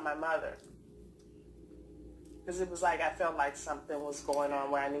and saw my mother. Because it was like I felt like something was going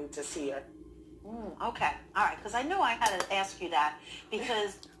on where I needed to see her. Okay, all right, because I knew I had to ask you that,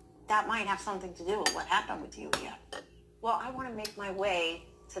 because that might have something to do with what happened with you here. Well, I want to make my way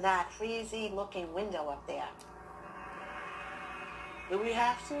to that crazy-looking window up there. Do we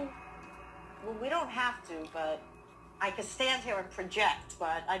have to? Well, we don't have to, but I could stand here and project,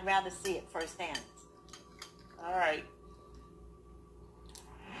 but I'd rather see it firsthand. All right.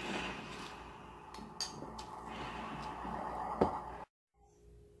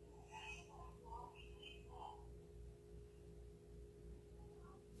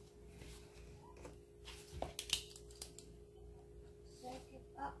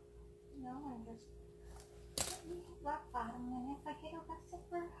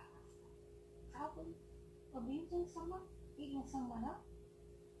 Probably abusing someone, beating someone up,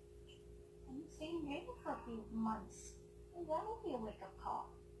 and staying in for a few months. And that would be a wake-up call.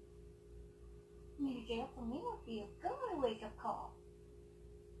 Me to jail for me would be a good wake-up call.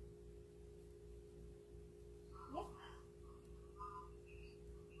 Yep.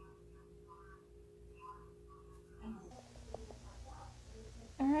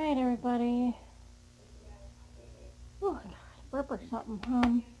 Alright, everybody. Oh, God, burp or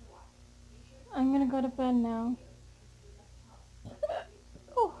something. I'm gonna go to bed now.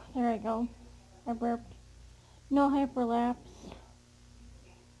 Oh, there I go. I burped. No hyperlapse.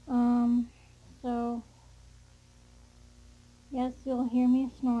 So, yes, you'll hear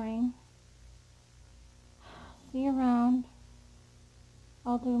me snoring. See you around.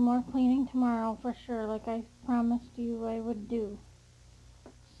 I'll do more cleaning tomorrow for sure, like I promised you I would do.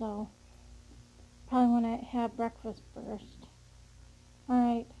 So, probably when I have breakfast first.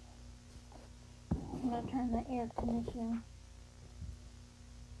 Alright. I'm going to turn the air conditioner.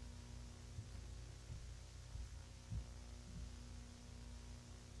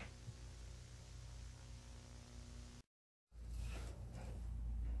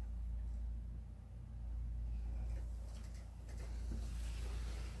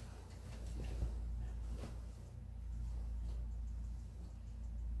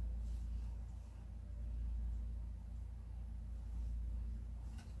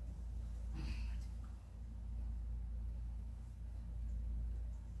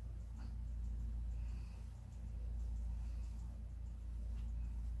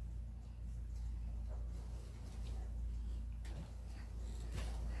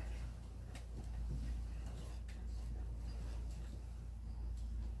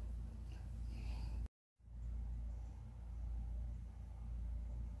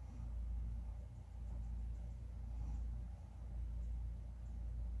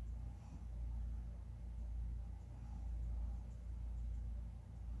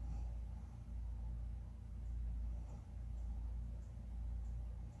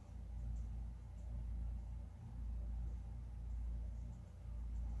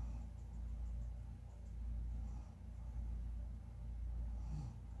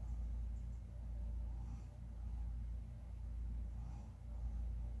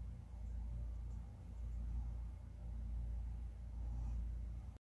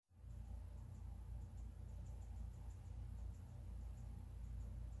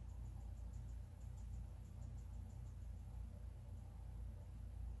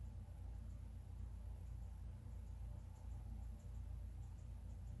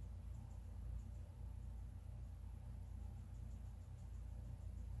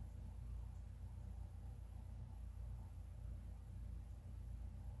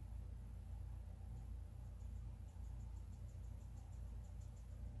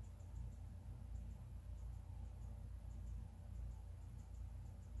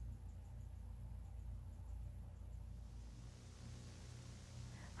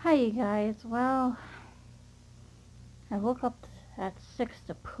 Hi you guys, well, I woke up at 6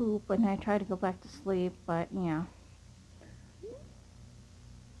 to poop and I tried to go back to sleep, but yeah.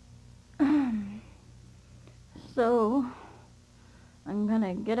 So, I'm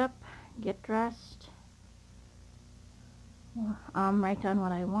gonna get up, get dressed, write down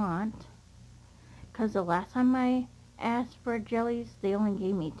what I want, because the last time I asked for jellies, they only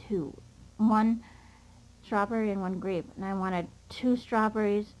gave me 2. 1 strawberry and 1 grape, and I wanted 2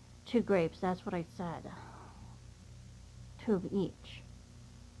 strawberries, 2 grapes. That's what I said. 2 of each.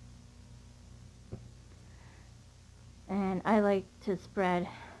 And I like to spread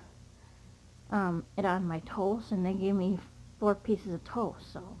it on my toast, and they gave me 4 pieces of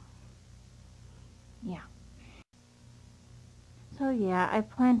toast, so yeah. So yeah, I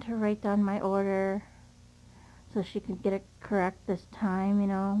plan to write down my order so she could get it correct this time, you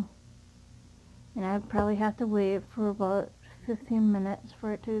know. And I'd probably have to wait for about 15 minutes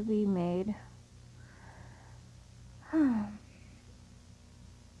for it to be made.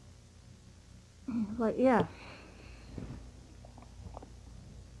 But yeah.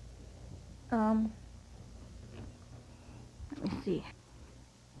 Let me see.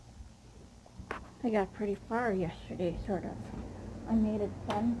 I got pretty far yesterday, sort of. I made a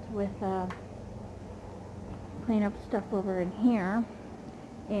dent with clean up stuff over in here.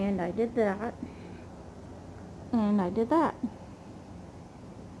 And I did that. And I did that.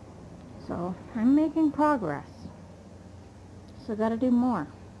 So, I'm making progress. So, gotta do more.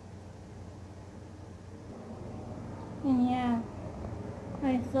 And yeah,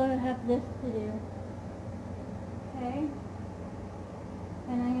 I still have this to do. Okay?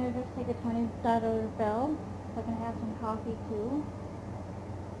 And I'm gonna just take a $20 bill. So I can have some coffee too.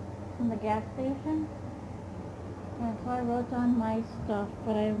 From the gas station. And so I wrote down my stuff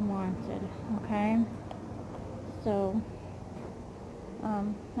that I wanted. Okay? So,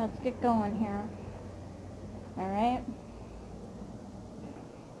 let's get going here. Alright?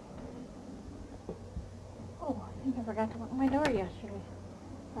 Oh, I think I forgot to lock my door yesterday.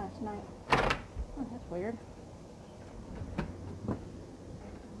 Last night. Oh, that's weird.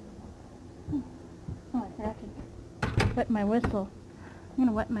 Oh, I forgot to wet my whistle. I'm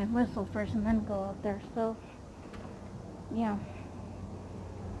gonna wet my whistle first and then go out there, so, yeah.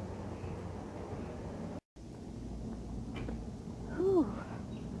 Whew.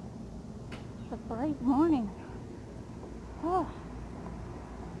 It's a bright morning. Oh.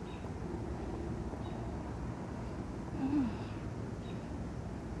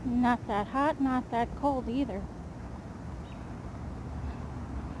 Not that hot, not that cold either.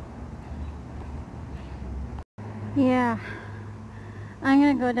 Yeah, I'm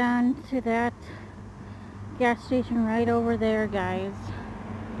gonna go down to that gas station right over there, guys.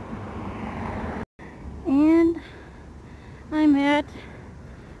 And I'm at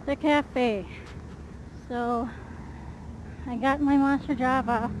the cafe. So I got my Monster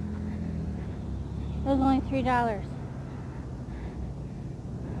Java. It was only $3.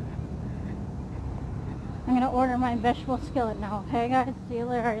 I'm gonna order my vegetable skillet now, okay guys? See you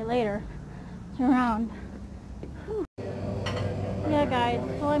later. It's around. Whew. Yeah guys,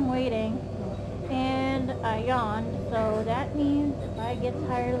 so I'm waiting and I yawned, so that means if I get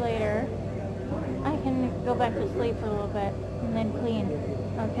tired later, I can go back to sleep for a little bit and then clean,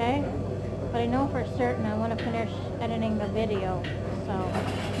 okay? But I know for certain I want to finish editing the video, so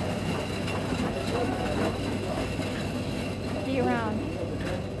see you around.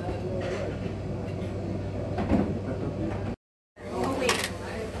 Oh wait,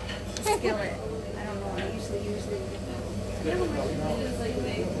 skillet. I don't know. I usually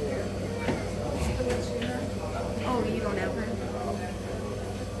Oh, you don't ever?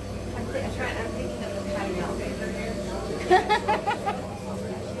 I'm thinking of the patio.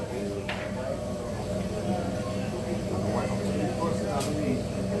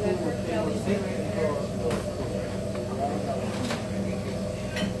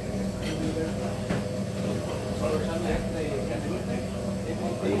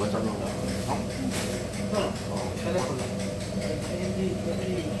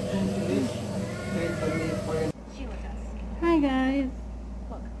 Hi guys.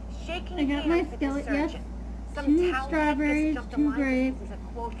 Look, shaking I got my skillet, yes. 2 strawberries, 2 grapes.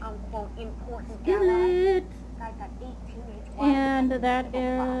 Skillet. And that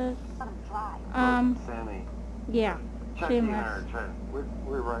is Sammy. yeah. Shameless.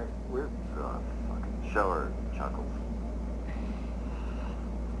 We're right. We're fucking show her chuckles.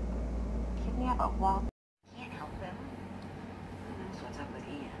 Can we have a walk? Can't help him. That's what's up with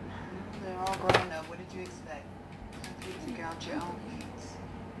Ian. They're all grown up. What did you expect? You figure out your own needs.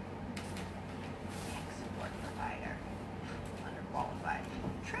 Tech support provider. Underqualified.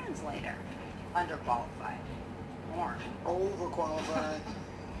 Translator. Underqualified. More. Overqualified.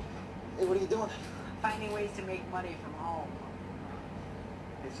 Hey, what are you doing? Finding ways to make money from home.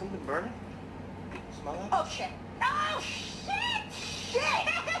 Is something burning? Smell it? Oh shit! Oh shit! Shit!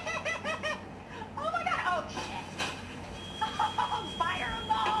 Oh my god! Oh shit! Oh, fire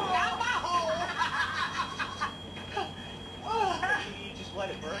alarm! Down my hole! You just let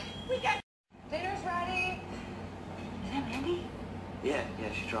it burn? We got dinner's ready. Is that Mandy? Yeah,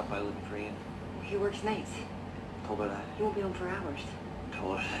 she dropped by looking for Ian. He works nights. Told her that. He won't be home for hours.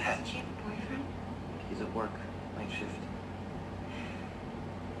 Told her that. Doesn't she have a boyfriend? He's at work, night shift.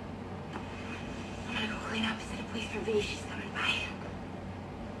 I'm gonna go clean up. Set a place for V. She's coming by.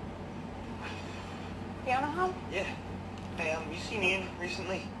 Fiona home? Yeah. Hey, you seen Ian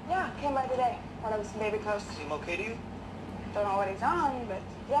recently? Yeah, came by today. Thought I was some baby coast. Seem okay to you? Don't know what he's on, but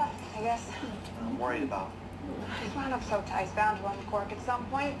yeah, I guess. I'm worried about him. He's wound up so tight, he's bound to uncork at some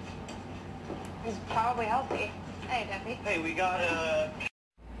point. He's probably healthy. Hey, Debbie. Hey, we got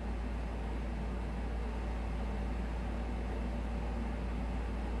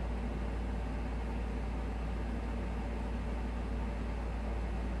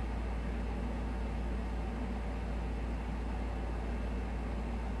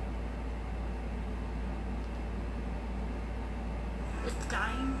It's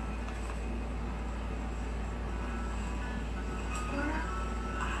dying.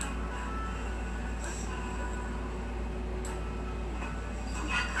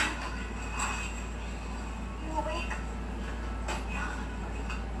 You awake?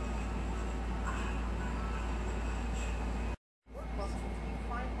 Work books until you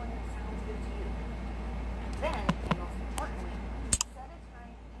find one that sounds good to you. And then, and most importantly, set a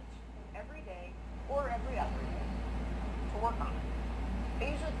time each and every day or every other day to work on it. I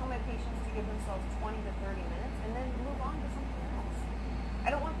usually tell my patients to give themselves 20 to 30 minutes and then move on to something else.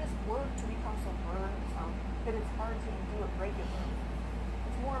 I don't want this work to become so burdensome that it's hard to do it regularly.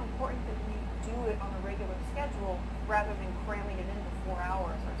 It's more important that we do it on a regular schedule rather than cramming it into 4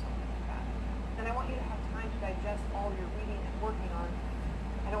 hours or something like that. And I want you to have time to digest all your reading and working on.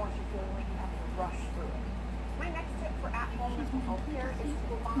 I don't want you feeling like you have to rush through it. My next tip for at-home mental health care is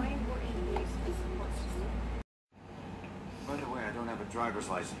to find or engage in support system. By the way, I don't have a driver's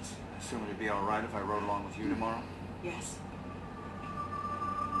license. I assume it'd be all right if I rode along with you tomorrow? Yes.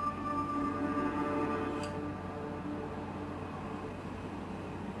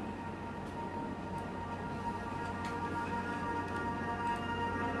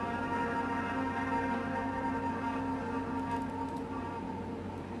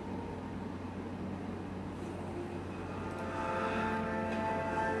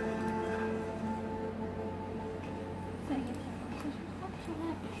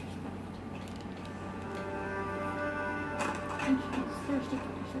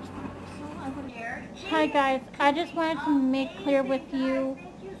 Hi guys, I just wanted to make clear with you,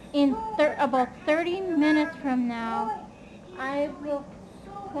 in about 30 minutes from now, I will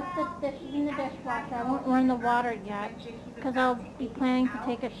put the dishes in the dishwasher. I won't run the water yet, because I'll be planning to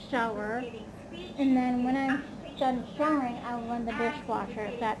take a shower. And then when I'm done showering, I'll run the dishwasher,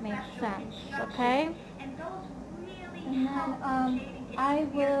 if that makes sense, okay? And then I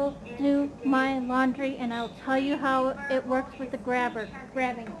will do my laundry, and I'll tell you how it works with the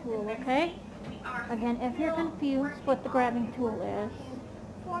grabbing tool, okay? Again, if you're confused what the grabbing tool is,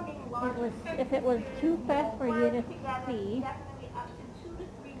 if it was too fast for you to see,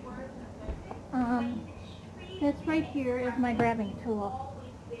 this right here is my grabbing tool.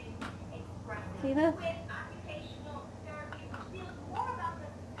 See this?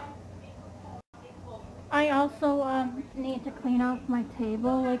 I also need to clean off my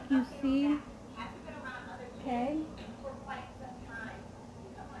table, like you see. Okay.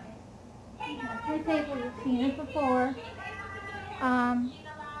 That's my table. You've seen it before. And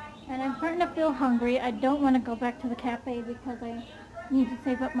I'm starting to feel hungry. I don't want to go back to the cafe because I need to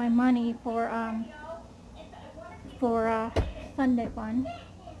save up my money for Sunday fun.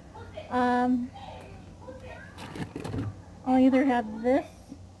 I'll either have this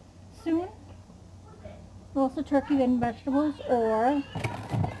soon, roasted turkey and vegetables, or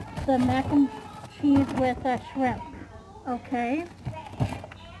the mac and cheese with shrimp. Okay?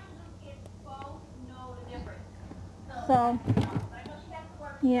 So,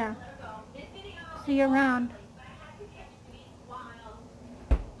 yeah. See you around.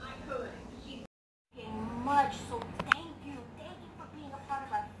 Much, so thank you for being a part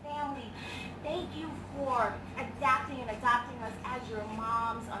of our family. Thank you for adapting and adopting us as your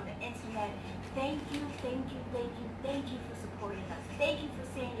moms on the internet. Thank you for supporting us. Thank you for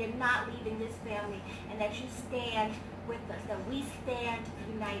saying you're not leaving this family and that you stand with us, that we stand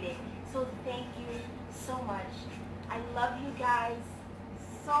united. So thank you so much. I love you guys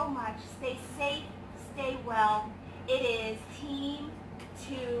so much. Stay safe, stay well. It is Team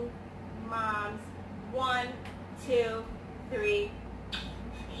 2 Moms. 1, 2, 3.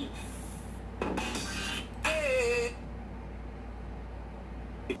 Peace.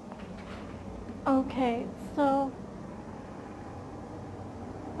 Okay, so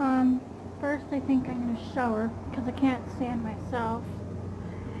first I think I'm gonna shower because I can't stand myself,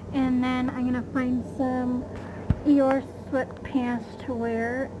 and then I'm gonna find some Eeyore sweatpants to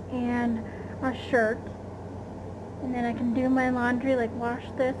wear and a shirt, and then I can do my laundry, like wash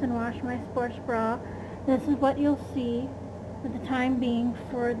this and wash my sports bra. This is what you'll see for the time being,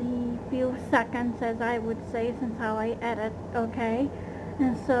 for the few seconds, as I would say, since how I edit, okay?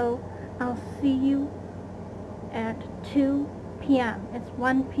 And so I'll see you at 2 p.m. It's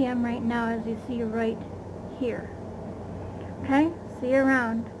 1 p.m. right now, as you see right here. Okay? See you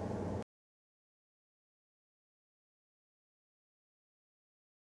around.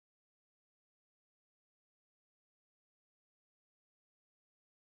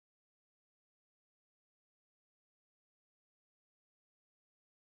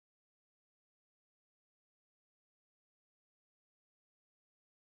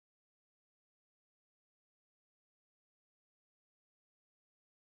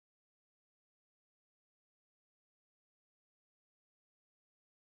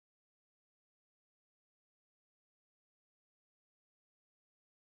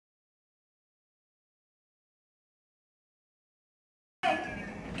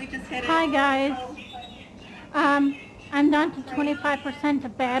 Hi guys, I'm down to 25%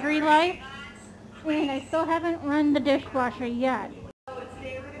 of battery life, and I still haven't run the dishwasher yet.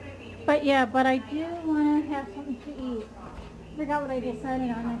 But yeah, but I do want to have something to eat. I forgot what I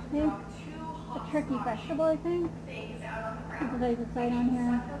decided on. I think a turkey vegetable, I think. What did I decide on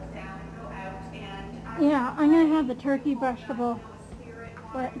here? Yeah, I'm going to have the turkey vegetable,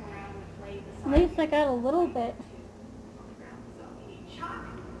 but at least I got a little bit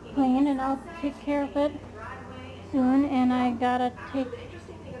clean, and I'll take care of it soon. And I gotta take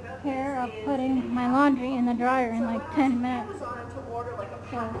care of putting my laundry in the dryer in like 10 minutes. To order like a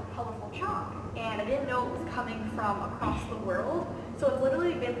pack of colorful chalk, and I didn't know it was coming from across the world, so it's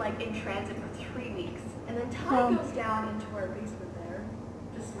literally been like in transit for 3 weeks, and then Ty goes down into our basement there,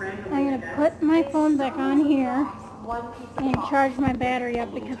 just randomly. I'm gonna put my phone back on here and charge my battery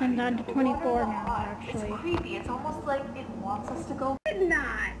up because I'm down to 24 now, actually. It's creepy. It's almost like it wants us to go.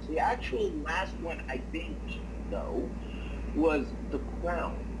 Not. The actual last one I binged, though, was The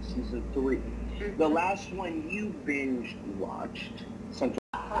Crown, season 3. The last one you binged watched, Central.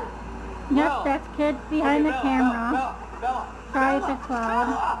 Yep, that's Kid behind the camera. Private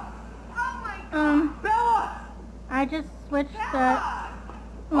Cloud. I just switched the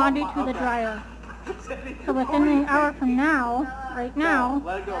laundry to the dryer. So within an hour from now, right now,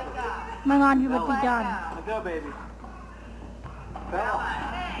 Let it go. my laundry would be done. Let it go, baby. Bell.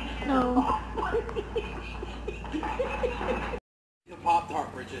 So, The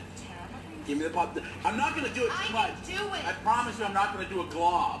Pop-Tart, Bridget. Give me the Pop-Tart. I'm not going to do it too much. I can do it. I promise you I'm not going to do a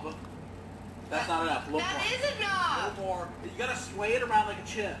glob. That's not enough. A little That more. is enough. A little more. You got to sway it around like a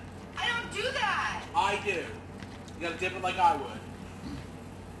chip. I don't do that. I do. You got to dip it like I would.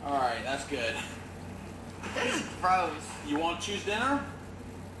 All right, that's good. This is gross. You want to choose dinner?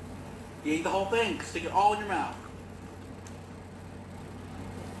 You eat the whole thing. Stick it all in your mouth.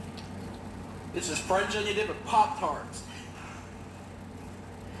 This is French onion dip with Pop-Tarts.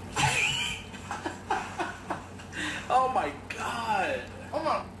 Oh my God. Oh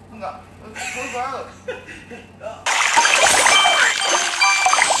my God. It's so gross.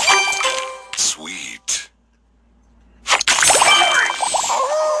 Sweet.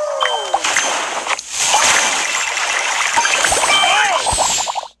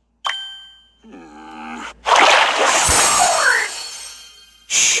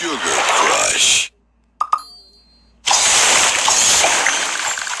 Sugar Crush.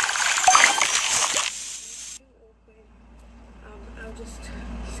 I'll just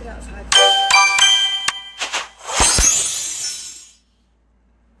sit outside.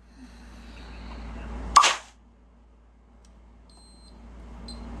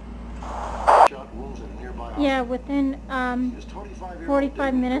 yeah, within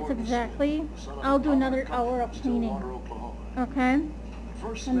 45 minutes exactly, I'll do another hour of cleaning. Okay?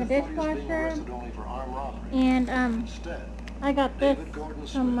 And the dishwasher, and I got this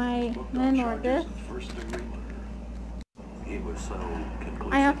from my landlord, this.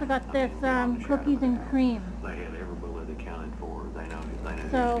 I also got this cookies and cream.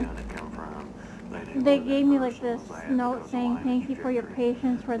 So they gave me like this note saying thank you for your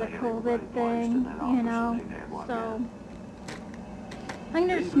patience for the COVID thing, you know. So I'm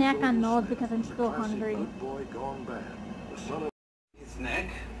gonna snack on those because I'm still hungry. His neck,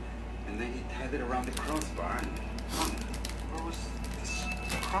 and then he tied it around the crossbar and hung. Where was this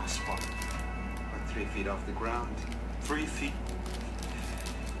crossbar? About 3 feet off the ground. 3 feet.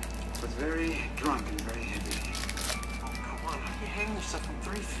 Was very drunk and very heavy. Oh, come on. How do you hang yourself from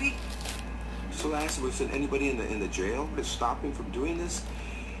 3 feet? So I asked him if there's anybody in the jail to stop him from doing this.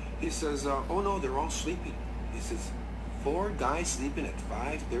 He says, oh no, they're all sleeping. He says, 4 guys sleeping at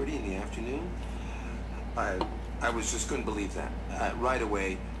 5:30 in the afternoon? I was just couldn't believe that. Right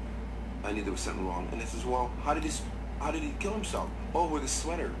away, I knew there was something wrong. And I says, well, how did he kill himself? Oh, with a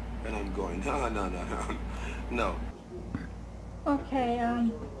sweater. And I'm going, no. Okay,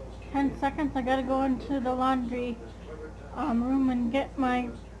 10 seconds. I gotta go into the laundry room and get my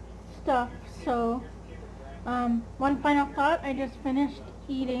stuff. So, one final thought. I just finished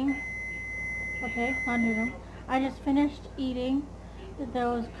eating. Okay, laundry room. I just finished eating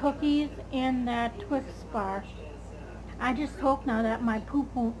those cookies and that Twix bar. I just hope now that my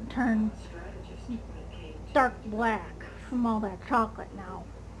poop won't turn dark black from all that chocolate now.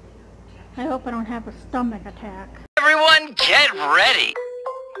 I hope I don't have a stomach attack. Everyone get ready.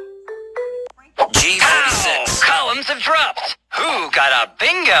 G46. Ow, columns have dropped. Who got a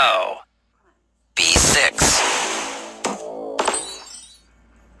bingo? B6.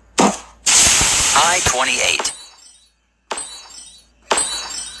 I28.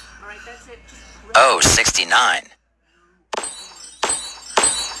 Alright, that's it. O69.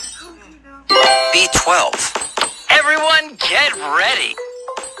 B12. Everyone get ready.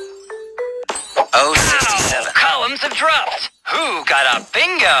 O67. Ow, columns have dropped. Who got a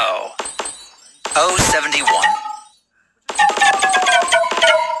bingo? O71.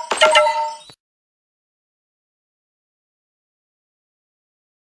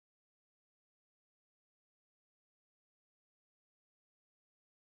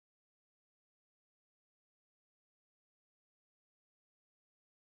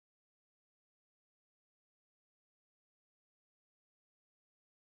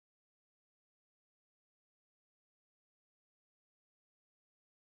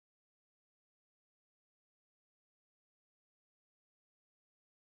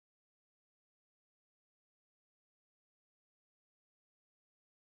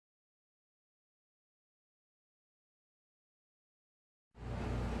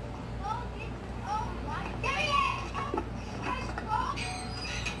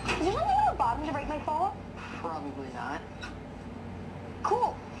 Is there something on the bottom to break my fall? Probably not.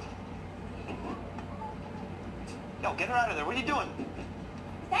 Cool. Yo, get her out of there. What are you doing?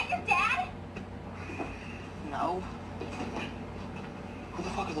 Is that your dad? No. Who the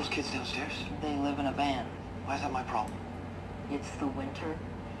fuck are those kids downstairs? They live in a van. Why is that my problem? It's the winter,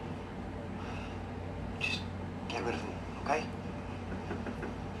 get rid of them, okay?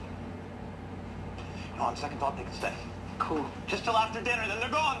 No, on second thought, they can stay. Cool. Just till after dinner, then they're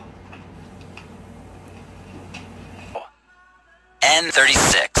gone.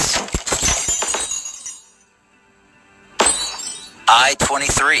 N36.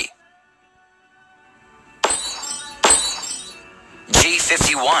 I-23.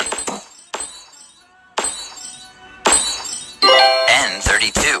 G51.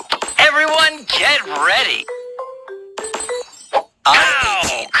 N32. Everyone get ready.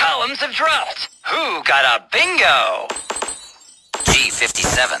 I-18. Ow! Columns have dropped. Who got a bingo?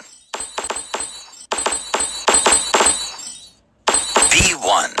 G57.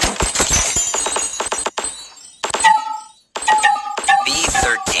 B1.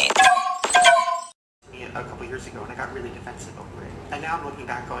 B13. A couple years ago, and I got really defensive over it. And now I'm looking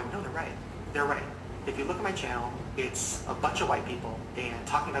back going, no, they're right. They're right. If you look at my channel, it's a bunch of white people and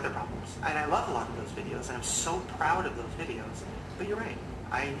talking about their problems. And I love a lot of those videos, and I'm so proud of those videos. But you're right.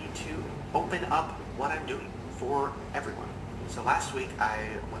 I need to open up what I'm doing for everyone. So last week,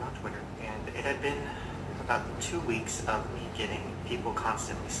 I went on Twitter, and it had been about 2 weeks of me getting people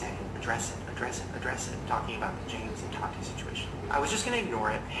constantly saying, address it, address it, address it, talking about the James and Tati situation. I was just going to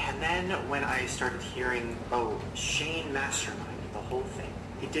ignore it, and then when I started hearing, oh, Shane masterminded the whole thing,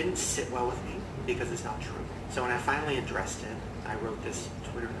 it didn't sit well with me because it's not true. So when I finally addressed it, I wrote this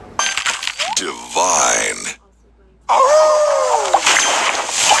Twitter note. Divine.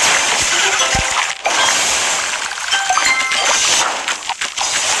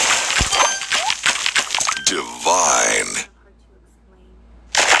 Divine.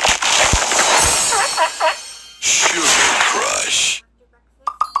 Sugar Crush.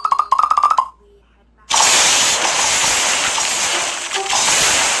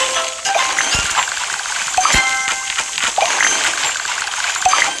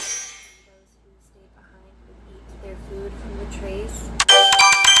 Their food from the trays.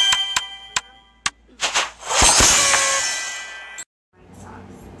 Wearing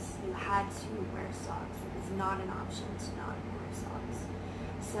socks. You had to wear socks. It was not an option to not wear socks.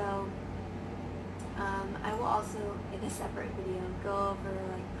 So I will also, in a separate video, go over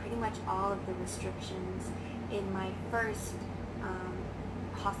like pretty much all of the restrictions in my first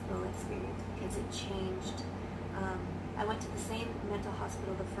hospital experience because it changed. I went to the same mental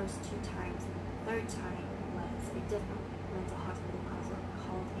hospital the first 2 times. The third time was a different mental hospital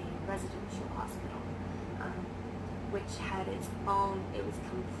called a residential hospital, which had its own, it was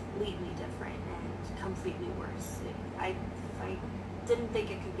completely different and completely worse. I didn't think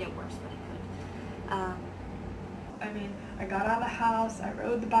it could get worse, but it could. I mean, I got out of the house, I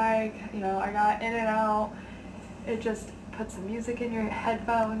rode the bike, you know, I got in and out. It just put some music in your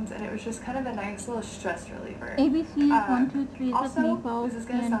headphones, and it was just kind of a nice little stress reliever. ABC is 1, 2, 3 also, with meatballs this is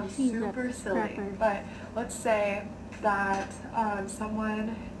going to and sound cheese super wrappers, silly, crackers. but let's say that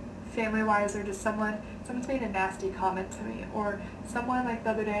someone, family-wise, or just someone's made a nasty comment to me, or someone, like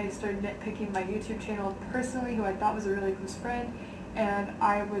the other day, started nitpicking my YouTube channel personally, who I thought was a really close friend, and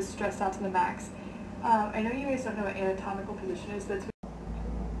I was stressed out to the max. I know you guys don't know what anatomical position is, but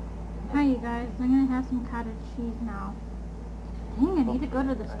Hi you guys, I'm gonna have some cottage cheese now. Dang, I need to go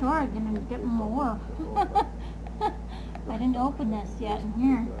to the store again and get more. I didn't open this yet in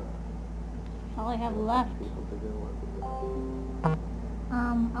here. That's all I have left.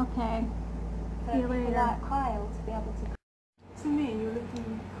 Okay. See you later. Kyle to be able to. to me, you're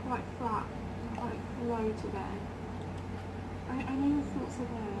looking quite flat, quite low today. I know your thoughts are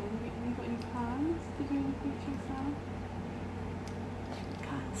there. Have you got any plans to do in the future, Sam?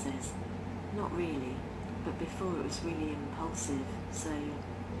 Kyle says, not really, but before it was really impulsive, so...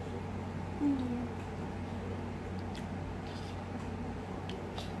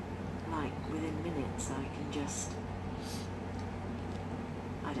 Like, within minutes I can just...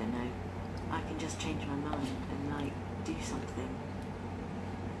 I don't know, I can just change my mind and, like, do something.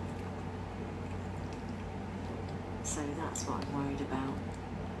 So that's what I'm worried about.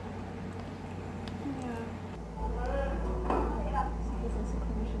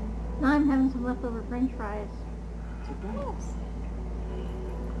 Now I'm having some leftover french fries.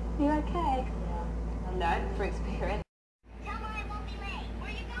 You okay? I'm known for experience.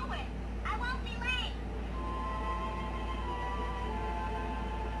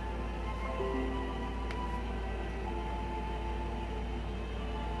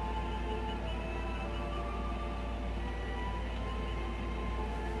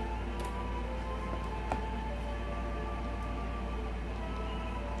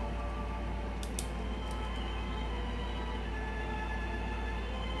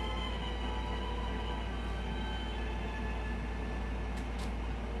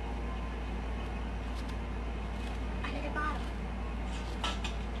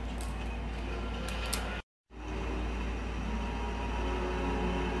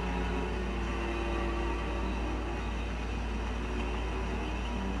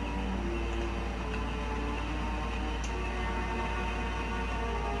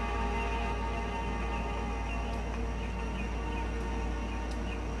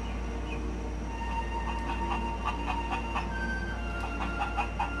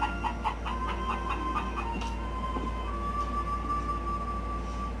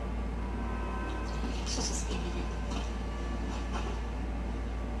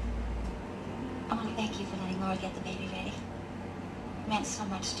 Thank you for letting Laura get the baby ready. It meant so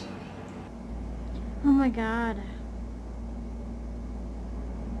much to her. Oh my God.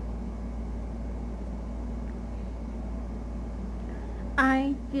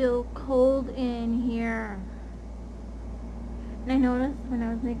 I feel cold in here. And I noticed when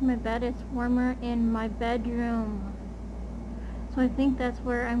I was making my bed, it's warmer in my bedroom. So I think that's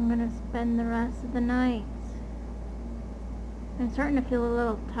where I'm going to spend the rest of the night. I'm starting to feel a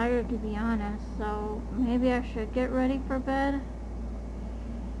little tired, to be honest, so maybe I should get ready for bed.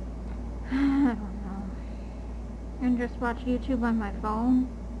 I don't know. And just watch YouTube on my phone.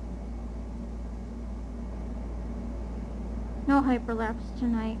 No hyperlapse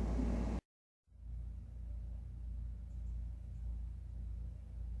tonight.